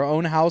cause your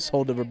own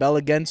household to rebel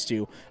against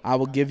you. I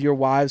will give your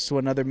wives to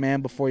another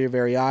man before your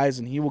very eyes,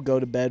 and he will go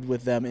to bed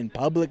with them in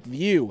public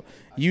view.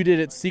 You did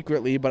it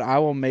secretly, but I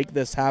will make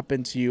this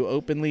happen to you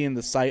openly in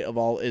the sight of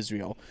all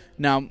Israel.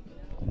 Now,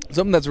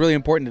 something that's really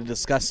important to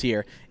discuss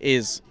here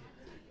is,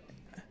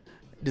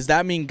 does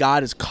that mean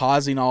God is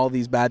causing all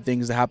these bad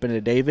things to happen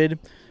to David?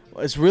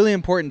 It's really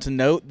important to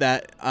note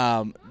that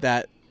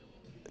that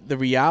the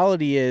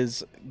reality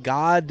is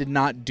God did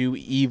not do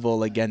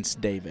evil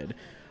against David.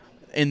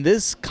 In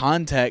this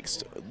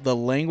context, the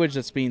language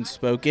that's being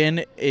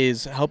spoken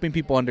is helping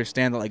people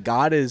understand that like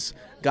God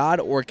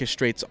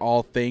orchestrates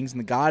all things,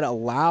 and God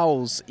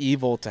allows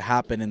evil to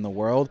happen in the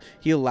world.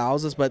 He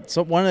allows us, but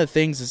one of the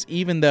things is,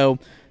 even though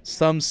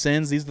some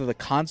sins, these are the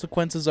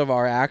consequences of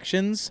our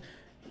actions,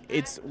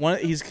 he's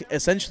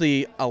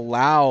essentially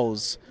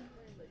allows,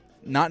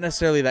 not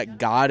necessarily that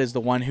God is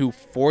the one who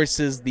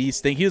forces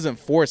these things. He doesn't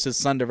force his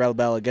son to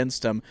rebel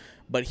against him,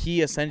 but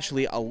he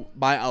essentially,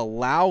 by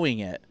allowing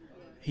it,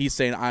 he's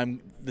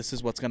saying, this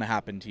is what's going to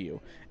happen to you.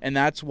 And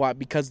that's why,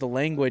 because the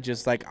language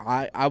is like,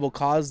 I will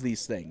cause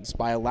these things.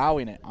 By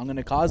allowing it, I'm going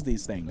to cause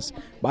these things.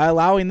 By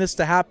allowing this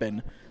to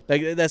happen,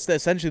 like that's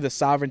essentially the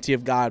sovereignty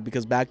of God,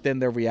 because back then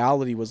their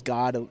reality was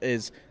God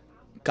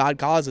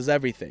causes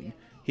everything.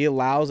 He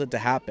allows it to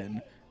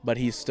happen, but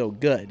he's still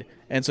good.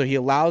 And so he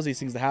allows these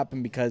things to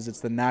happen because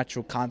it's the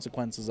natural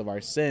consequences of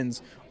our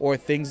sins, or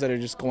things that are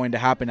just going to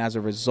happen as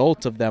a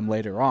result of them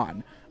later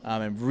on.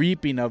 And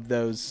reaping of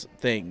those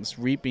things,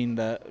 reaping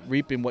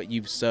what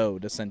you've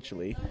sowed,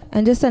 essentially.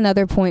 And just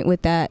another point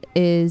with that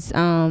is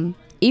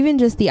even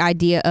just the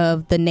idea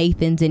of the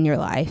Nathans in your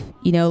life.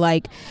 You know,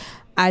 like,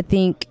 I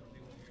think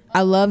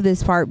I love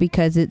this part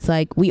because it's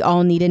like we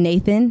all need a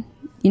Nathan.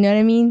 You know what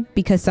I mean?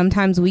 Because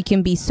sometimes we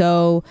can be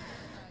so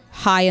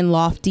high and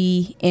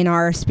lofty in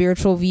our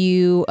spiritual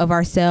view of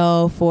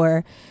ourselves,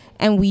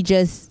 and we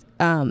just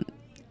kind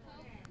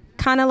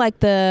of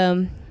like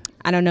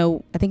I don't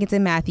know, I think it's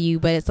in Matthew,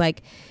 but it's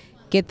like,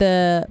 get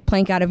the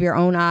plank out of your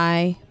own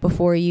eye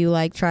before you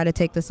like try to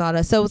take the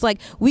sawdust. So it's like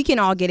we can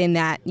all get in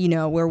that, you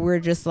know, where we're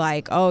just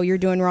like, oh, you're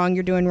doing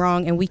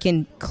wrong, and we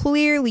can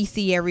clearly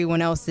see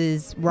everyone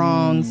else's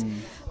wrongs,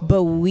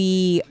 but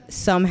we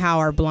somehow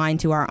are blind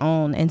to our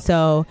own. And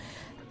so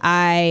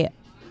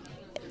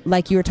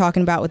like you were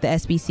talking about with the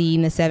SBC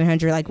and the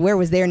 700, like, where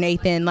was their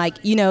Nathan? Like,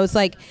 you know, it's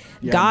like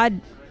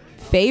God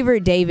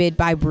favored David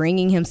by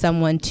bringing him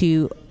someone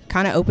to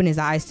kind of open his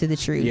eyes to the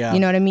truth. You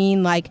know what I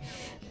mean? Like,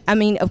 I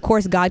mean, of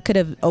course, God could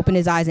have opened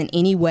his eyes in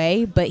any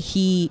way, but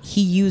he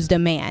used a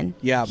man.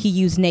 He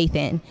used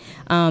Nathan.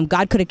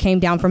 God could have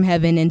came down from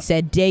heaven and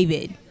said,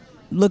 David,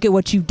 look at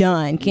what you've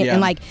done.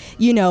 And like,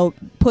 you know,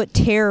 put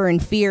terror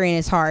and fear in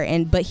his heart.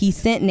 But he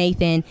sent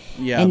Nathan,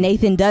 and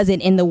Nathan does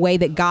it in the way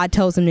that God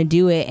tells him to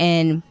do it.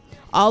 And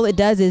all it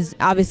does is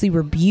obviously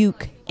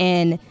rebuke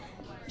and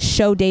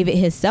show David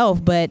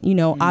himself. But, you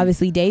know,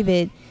 obviously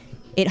David,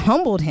 it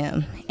humbled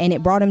him and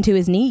it brought him to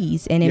his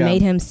knees, and it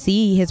made him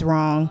see his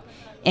wrong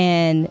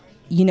and,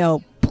 you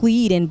know,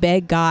 plead and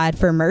beg God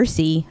for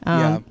mercy,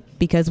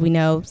 because we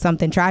know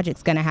something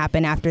tragic's going to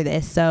happen after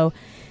this. So,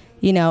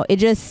 you know,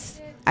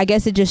 I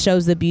guess it just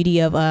shows the beauty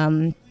of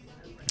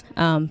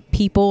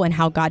people and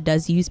how God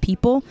does use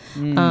people.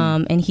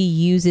 And he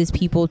uses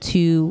people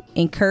to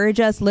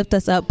encourage us, lift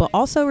us up, but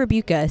also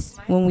rebuke us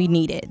when we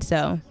need it.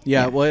 So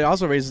well, it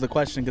also raises the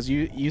question, because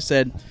you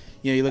said,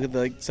 you know, you look at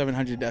the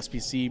 700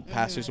 SBC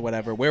pastors or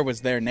whatever, where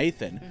was their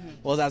Nathan?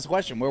 Well, that's the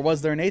question. Where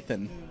was their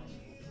Nathan?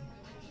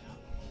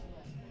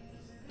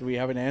 Do we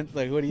have an answer?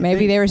 Like, what do you Maybe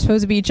think? they were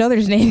supposed to be each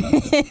other's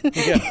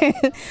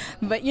Nathan.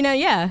 But, you know,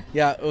 Yeah,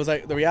 it was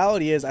like, the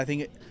reality is, I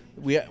think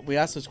we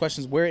asked those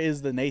questions, where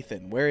is the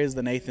Nathan? Where is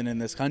the Nathan in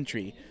this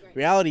country? The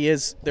reality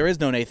is, there is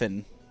no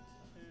Nathan.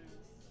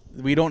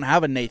 We don't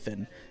have a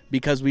Nathan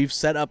because we've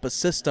set up a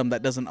system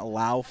that doesn't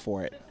allow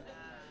for it.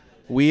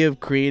 We have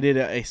created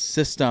a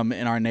system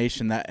in our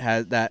nation that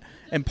has that,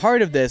 and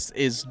part of this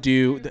is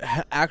due.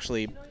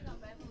 Actually,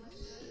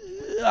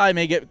 I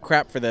may get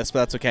crap for this, but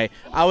that's okay.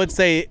 I would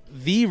say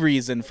the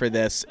reason for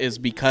this is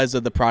because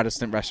of the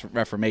Protestant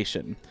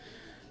Reformation.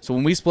 So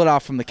when we split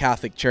off from the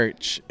Catholic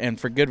Church, and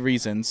for good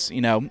reasons,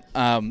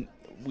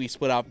 we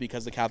split off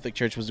because the Catholic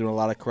Church was doing a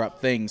lot of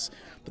corrupt things.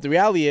 But the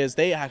reality is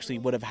they actually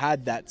would have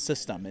had that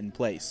system in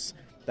place.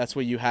 That's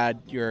where you had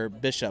your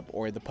bishop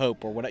or the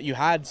pope or what, you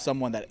had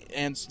someone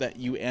that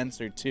you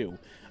answered to.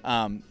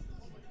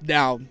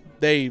 Now,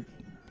 they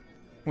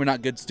were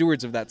not good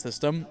stewards of that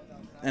system,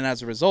 and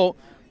as a result,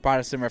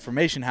 Protestant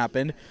Reformation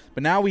happened.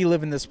 But now we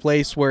live in this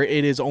place where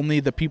it is only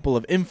the people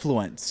of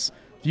influence.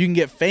 If you can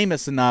get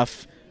famous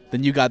enough,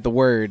 then you got the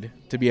word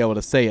to be able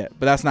to say it.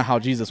 But that's not how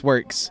Jesus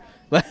works.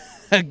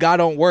 God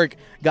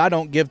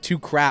don't give two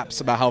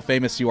craps about how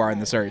famous you are in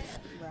this earth.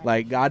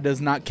 Like, God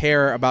does not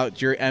care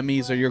about your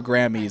Emmys or your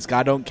Grammys.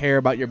 God don't care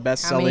about your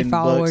best-selling How many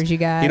followers books. you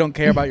got. He don't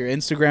care about your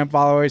Instagram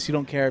followers. He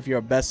don't care if you're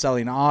a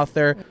best-selling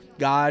author.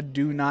 God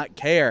do not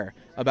care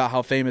about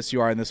how famous you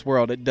are in this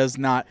world. It does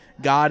not.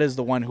 God is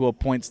the one who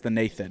appoints the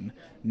Nathan,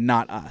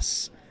 not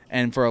us.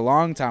 And for a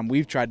long time,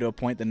 we've tried to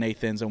appoint the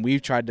Nathans, and we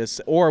try to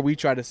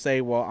say,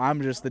 well, I'm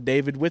just the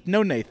David with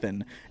no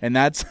Nathan. And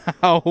that's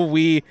how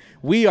we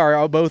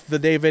are both the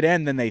David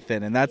and the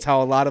Nathan. And that's how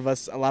a lot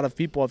of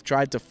people have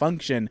tried to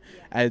function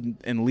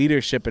in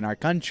leadership in our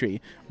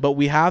country. But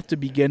we have to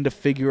begin to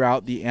figure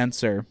out the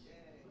answer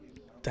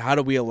to how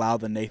do we allow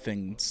the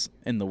Nathans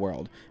in the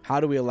world? How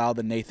do we allow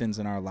the Nathans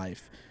in our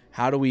life?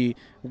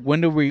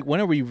 When are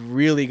we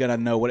really going to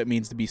know what it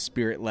means to be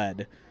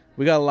Spirit-led?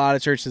 We got a lot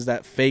of churches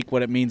that fake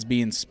what it means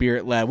being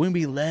Spirit-led. We can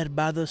be led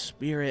by the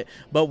Spirit,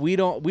 but we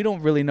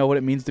don't really know what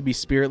it means to be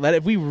Spirit-led.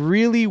 If we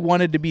really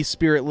wanted to be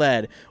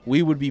Spirit-led,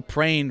 we would be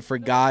praying for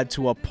God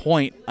to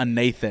appoint a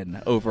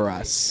Nathan over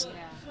us.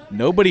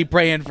 Nobody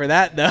praying for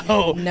that,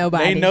 though.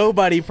 Nobody. Ain't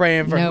nobody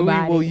praying for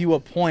Nobody. Who will you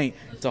appoint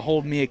to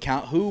hold me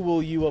account? Who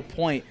will you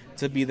appoint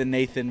to be the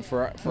Nathan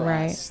for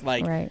Right, us?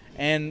 right.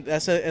 And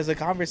that's as a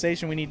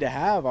conversation we need to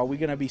have. Are we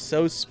going to be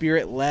so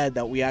Spirit-led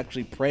that we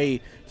actually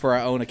pray for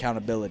our own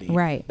accountability?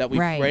 Right, That we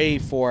right. pray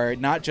for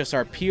not just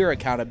our peer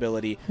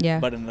accountability, Yeah.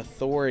 but an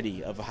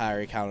authority of higher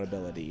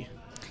accountability.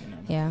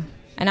 Yeah.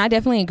 And I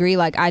definitely agree.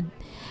 Like,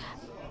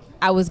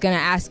 I was going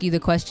to ask you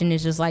the question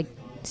is just like,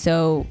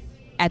 so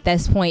at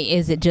this point,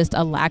 is it just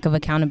a lack of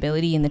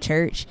accountability in the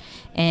church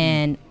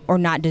or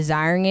not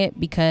desiring it?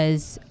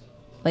 Because,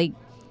 like,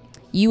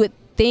 you would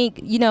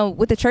think,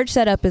 with the church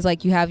setup is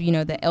like you have,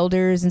 the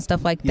elders and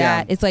stuff like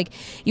that. Yeah. It's like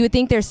you would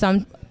think there's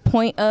some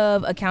point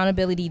of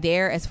accountability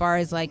there as far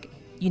as like,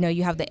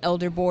 you have the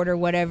elder board or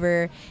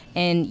whatever,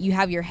 and you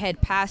have your head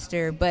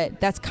pastor,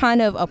 but that's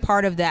kind of a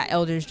part of that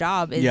elder's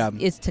job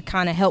is to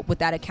kind of help with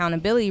that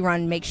accountability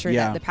run, make sure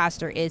that the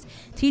pastor is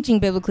teaching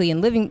biblically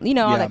and living,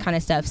 all that kind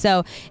of stuff.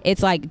 So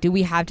it's like, do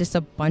we have just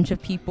a bunch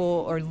of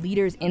people or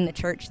leaders in the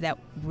church that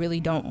really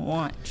don't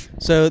want?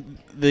 So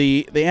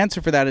the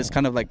answer for that is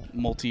kind of like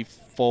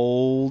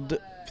multifold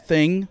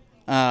thing.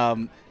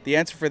 The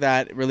answer for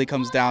that really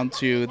comes down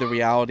to the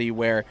reality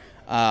where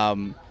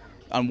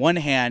on one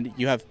hand,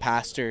 you have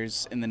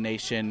pastors in the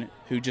nation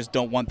who just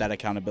don't want that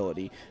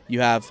accountability. You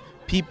have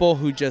people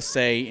who just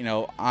say,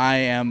 I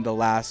am the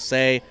last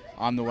say,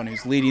 I'm the one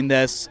who's leading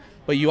this.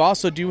 But you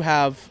also do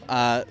have,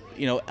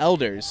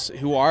 elders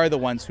who are the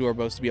ones who are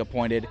supposed to be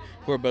appointed,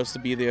 who are supposed to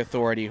be the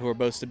authority, who are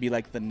supposed to be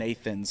like the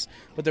Nathans.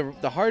 But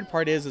the hard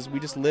part is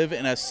we just live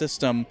in a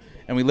system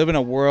and we live in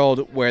a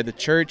world where the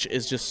church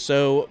is just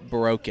so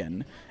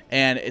broken.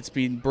 And it's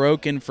been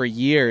broken for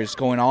years,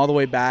 going all the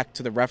way back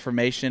to the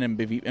Reformation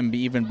and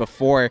even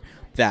before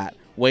that,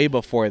 way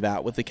before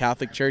that, with the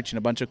Catholic Church, and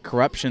a bunch of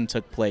corruption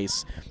took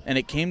place. And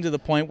it came to the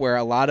point where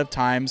a lot of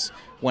times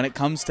when it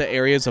comes to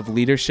areas of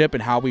leadership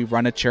and how we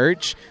run a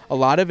church, a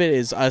lot of it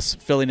is us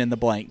filling in the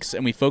blanks,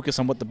 and we focus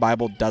on what the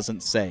Bible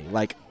doesn't say.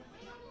 Like,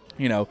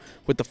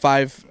 with the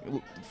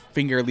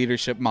 5-finger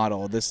leadership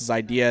model, this is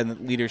idea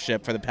in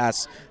leadership for the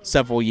past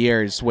several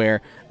years,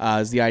 where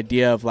is the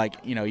idea of like,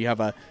 you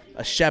have a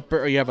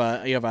shepherd, or you have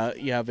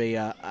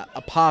a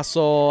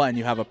apostle, and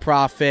you have a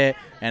prophet,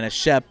 and a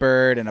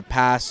shepherd, and a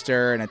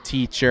pastor, and a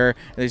teacher.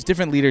 And there's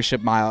different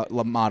leadership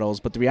models,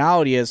 but the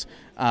reality is,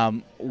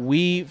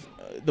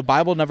 the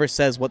Bible never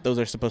says what those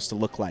are supposed to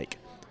look like.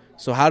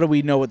 So how do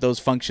we know what those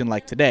function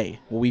like today?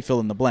 Well, we fill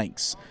in the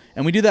blanks.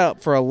 And we do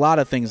that for a lot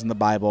of things in the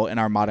Bible in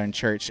our modern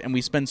church. And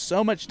we spend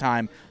so much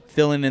time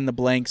filling in the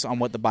blanks on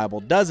what the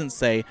Bible doesn't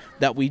say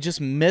that we just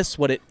miss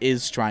what it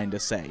is trying to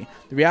say.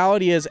 The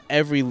reality is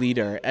every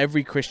leader,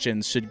 every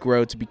Christian should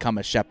grow to become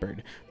a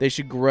shepherd. They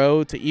should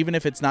grow to, even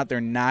if it's not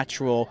their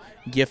natural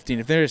gifting,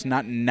 if they're just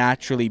not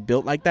naturally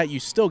built like that, you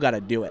still got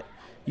to do it.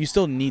 You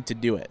still need to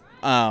do it.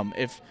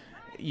 If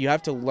you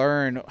have to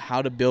learn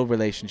how to build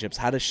relationships,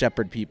 how to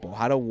shepherd people,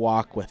 how to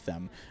walk with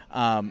them.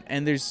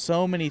 And there's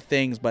so many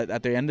things, but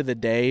at the end of the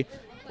day,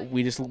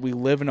 we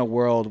live in a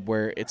world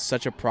where it's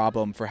such a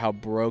problem for how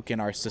broken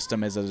our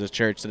system is as a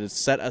church that it's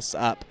set us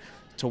up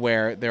to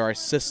where there are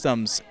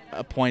systems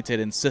appointed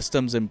and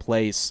systems in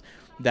place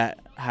that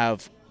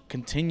have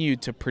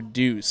continued to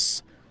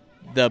produce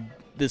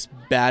this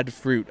bad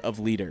fruit of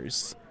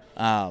leaders.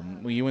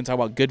 When you want to talk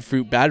about good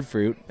fruit, bad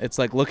fruit, it's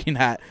like looking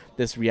at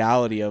this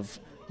reality of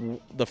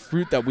the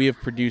fruit that we have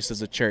produced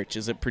as a church.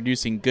 Is it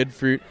producing good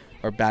fruit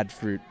or bad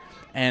fruit?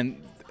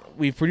 And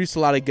we've produced a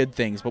lot of good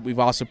things, but we've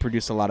also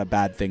produced a lot of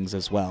bad things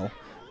as well.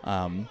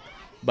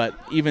 But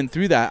even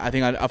through that, I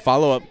think a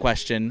follow-up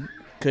question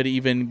could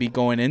even be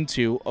going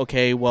into,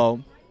 okay,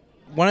 well,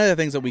 one of the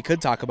things that we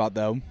could talk about,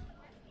 though,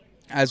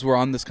 as we're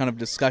on this kind of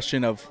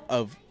discussion of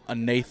a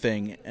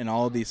Nathan and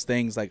all of these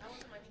things, like,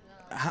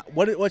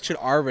 what should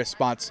our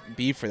response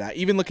be for that?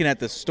 Even looking at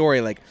this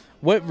story, like,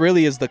 what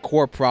really is the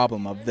core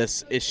problem of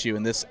this issue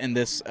and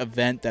this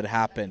event that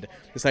happened?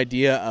 This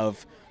idea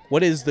of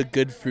what is the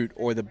good fruit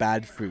or the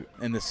bad fruit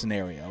in this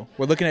scenario?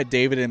 We're looking at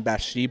David and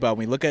Bathsheba, and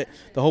we look at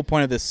the whole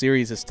point of this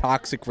series is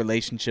toxic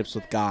relationships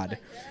with God.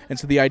 And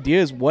so the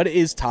idea is, what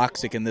is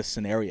toxic in this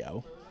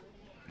scenario?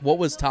 What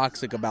was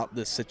toxic about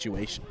this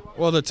situation?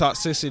 Well, the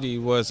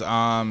toxicity was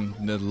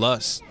the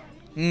lust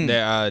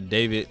that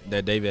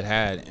David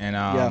had,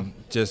 and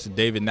just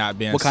David not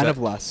being. What kind of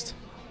lust?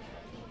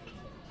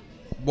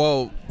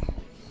 Well,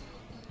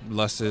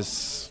 lust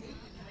is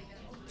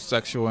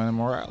sexual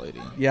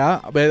immorality. Yeah,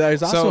 but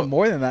there's also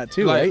more than that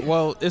too, right?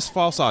 Well, it's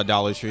false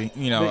idolatry,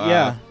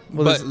 But,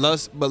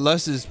 but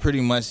lust is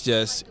pretty much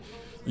just,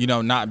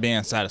 not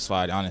being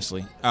satisfied,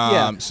 honestly.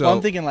 So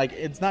I'm thinking, like,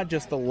 it's not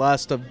just the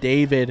lust of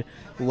David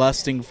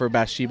lusting for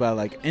Bathsheba,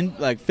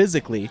 like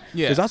physically.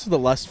 Yeah. There's also the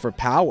lust for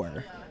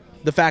power.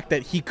 The fact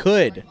that he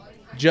could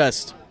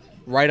just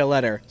write a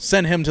letter,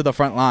 send him to the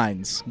front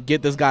lines,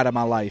 get this guy out of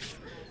my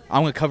life.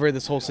 I'm gonna cover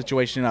this whole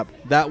situation up.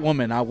 That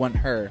woman, I want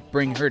her.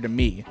 Bring her to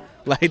me.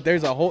 Like,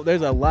 there's a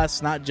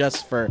lust not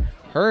just for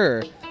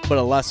her, but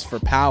a lust for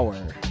power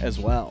as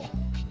well.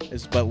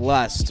 But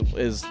lust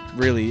is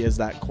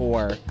that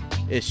core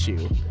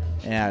issue.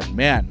 And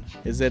man,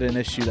 is it an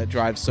issue that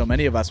drives so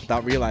many of us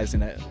without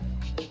realizing it.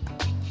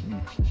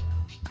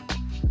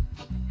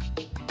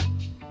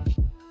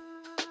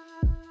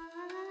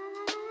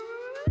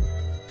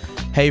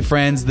 Hey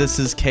friends, this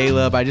is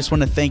Caleb. I just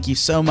want to thank you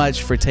so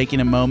much for taking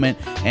a moment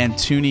and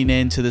tuning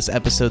in to this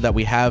episode that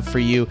we have for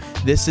you.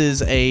 This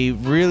is a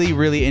really,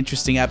 really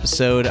interesting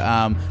episode.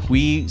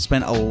 We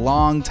spent a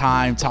long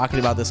time talking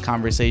about this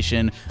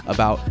conversation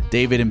about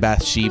David and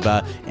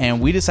Bathsheba,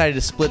 and we decided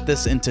to split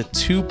this into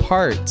 2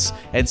 parts.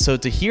 And so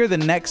to hear the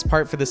next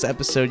part for this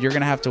episode, you're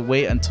going to have to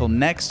wait until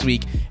next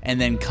week and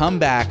then come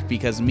back,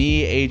 because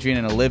me, Adrian,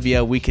 and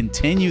Olivia, we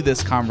continue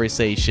this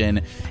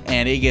conversation,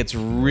 and it gets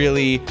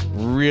really,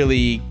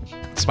 really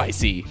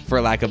spicy,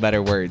 for lack of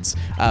better words.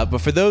 But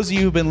for those of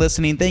you who've been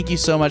listening, thank you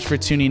so much for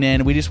tuning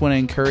in. We just want to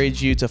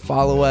encourage you to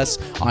follow us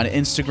on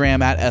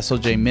Instagram at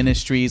SLJ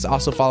Ministries.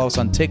 Also follow us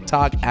on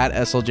TikTok at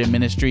SLJ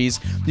Ministries.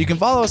 You can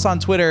follow us on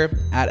Twitter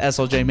at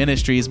SLJ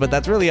Ministries, but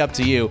that's really up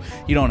to you.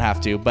 You don't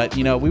have to, but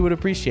we would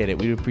appreciate it.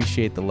 We would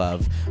appreciate the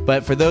love.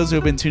 But for those who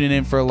have been tuning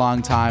in for a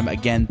long time,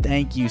 again,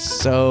 thank you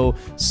so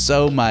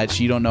much.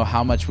 You don't know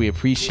how much we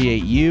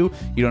appreciate you.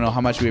 You don't know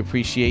how much we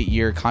appreciate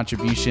your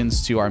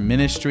contributions to our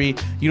ministry.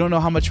 You don't know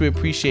how much we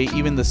appreciate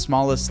even the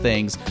smallest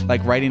things,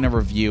 like writing a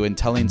review and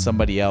telling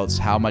somebody else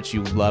how much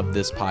you love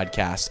this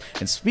podcast.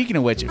 And speaking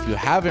of which, if you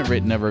haven't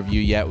written a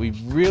review yet, we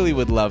really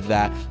would love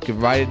that. You could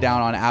write it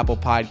down on Apple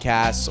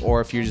Podcasts,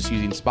 or if you're just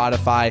using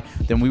Spotify,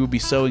 then we would be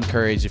so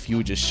encouraged if you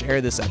would just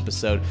share this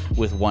episode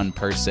with one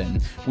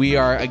person. We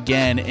are,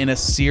 again, in a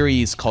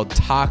series called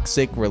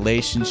Toxic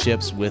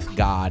Relationships with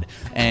God.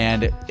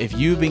 And if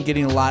you've been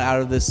getting a lot out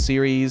of this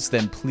series,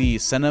 then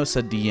please send us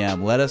a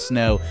DM. Let us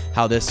know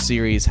how this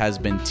series has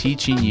been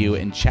teaching you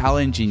and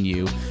challenging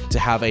you to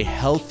have a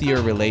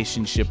healthier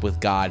relationship with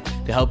God,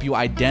 to help you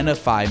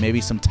identify maybe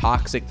some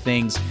toxic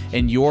things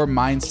in your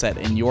mindset,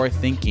 in your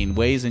thinking,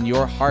 ways in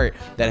your heart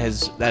that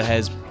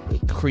has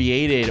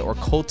created or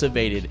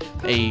cultivated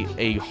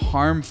a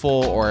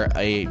harmful or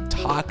a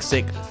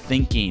toxic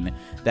thinking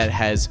that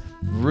has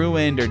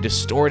ruined or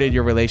distorted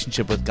your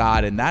relationship with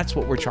God. And that's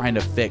what we're trying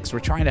to fix. We're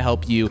trying to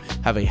help you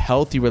have a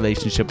healthy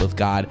relationship with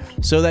God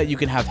so that you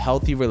can have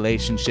healthy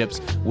relationships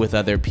with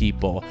other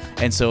people.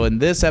 And so in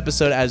this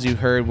episode, as you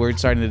heard, we're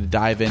starting to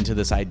dive into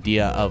this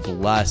idea of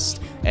lust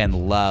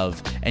and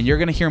love. And you're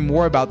going to hear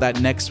more about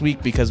that next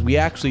week, because we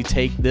actually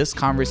take this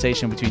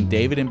conversation between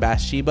David and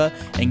Bathsheba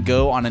and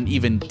go on an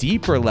even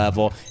deeper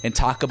level and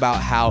talk about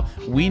how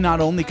we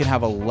not only can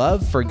have a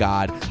love for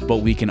God, but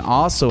we can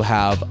also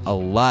have a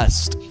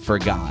lust for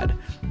God.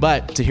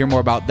 But to hear more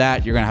about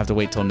that, you're going to have to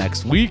wait till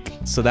next week.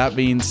 So that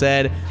being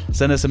said,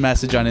 send us a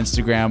message on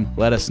Instagram.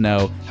 Let us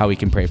know how we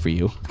can pray for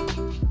you.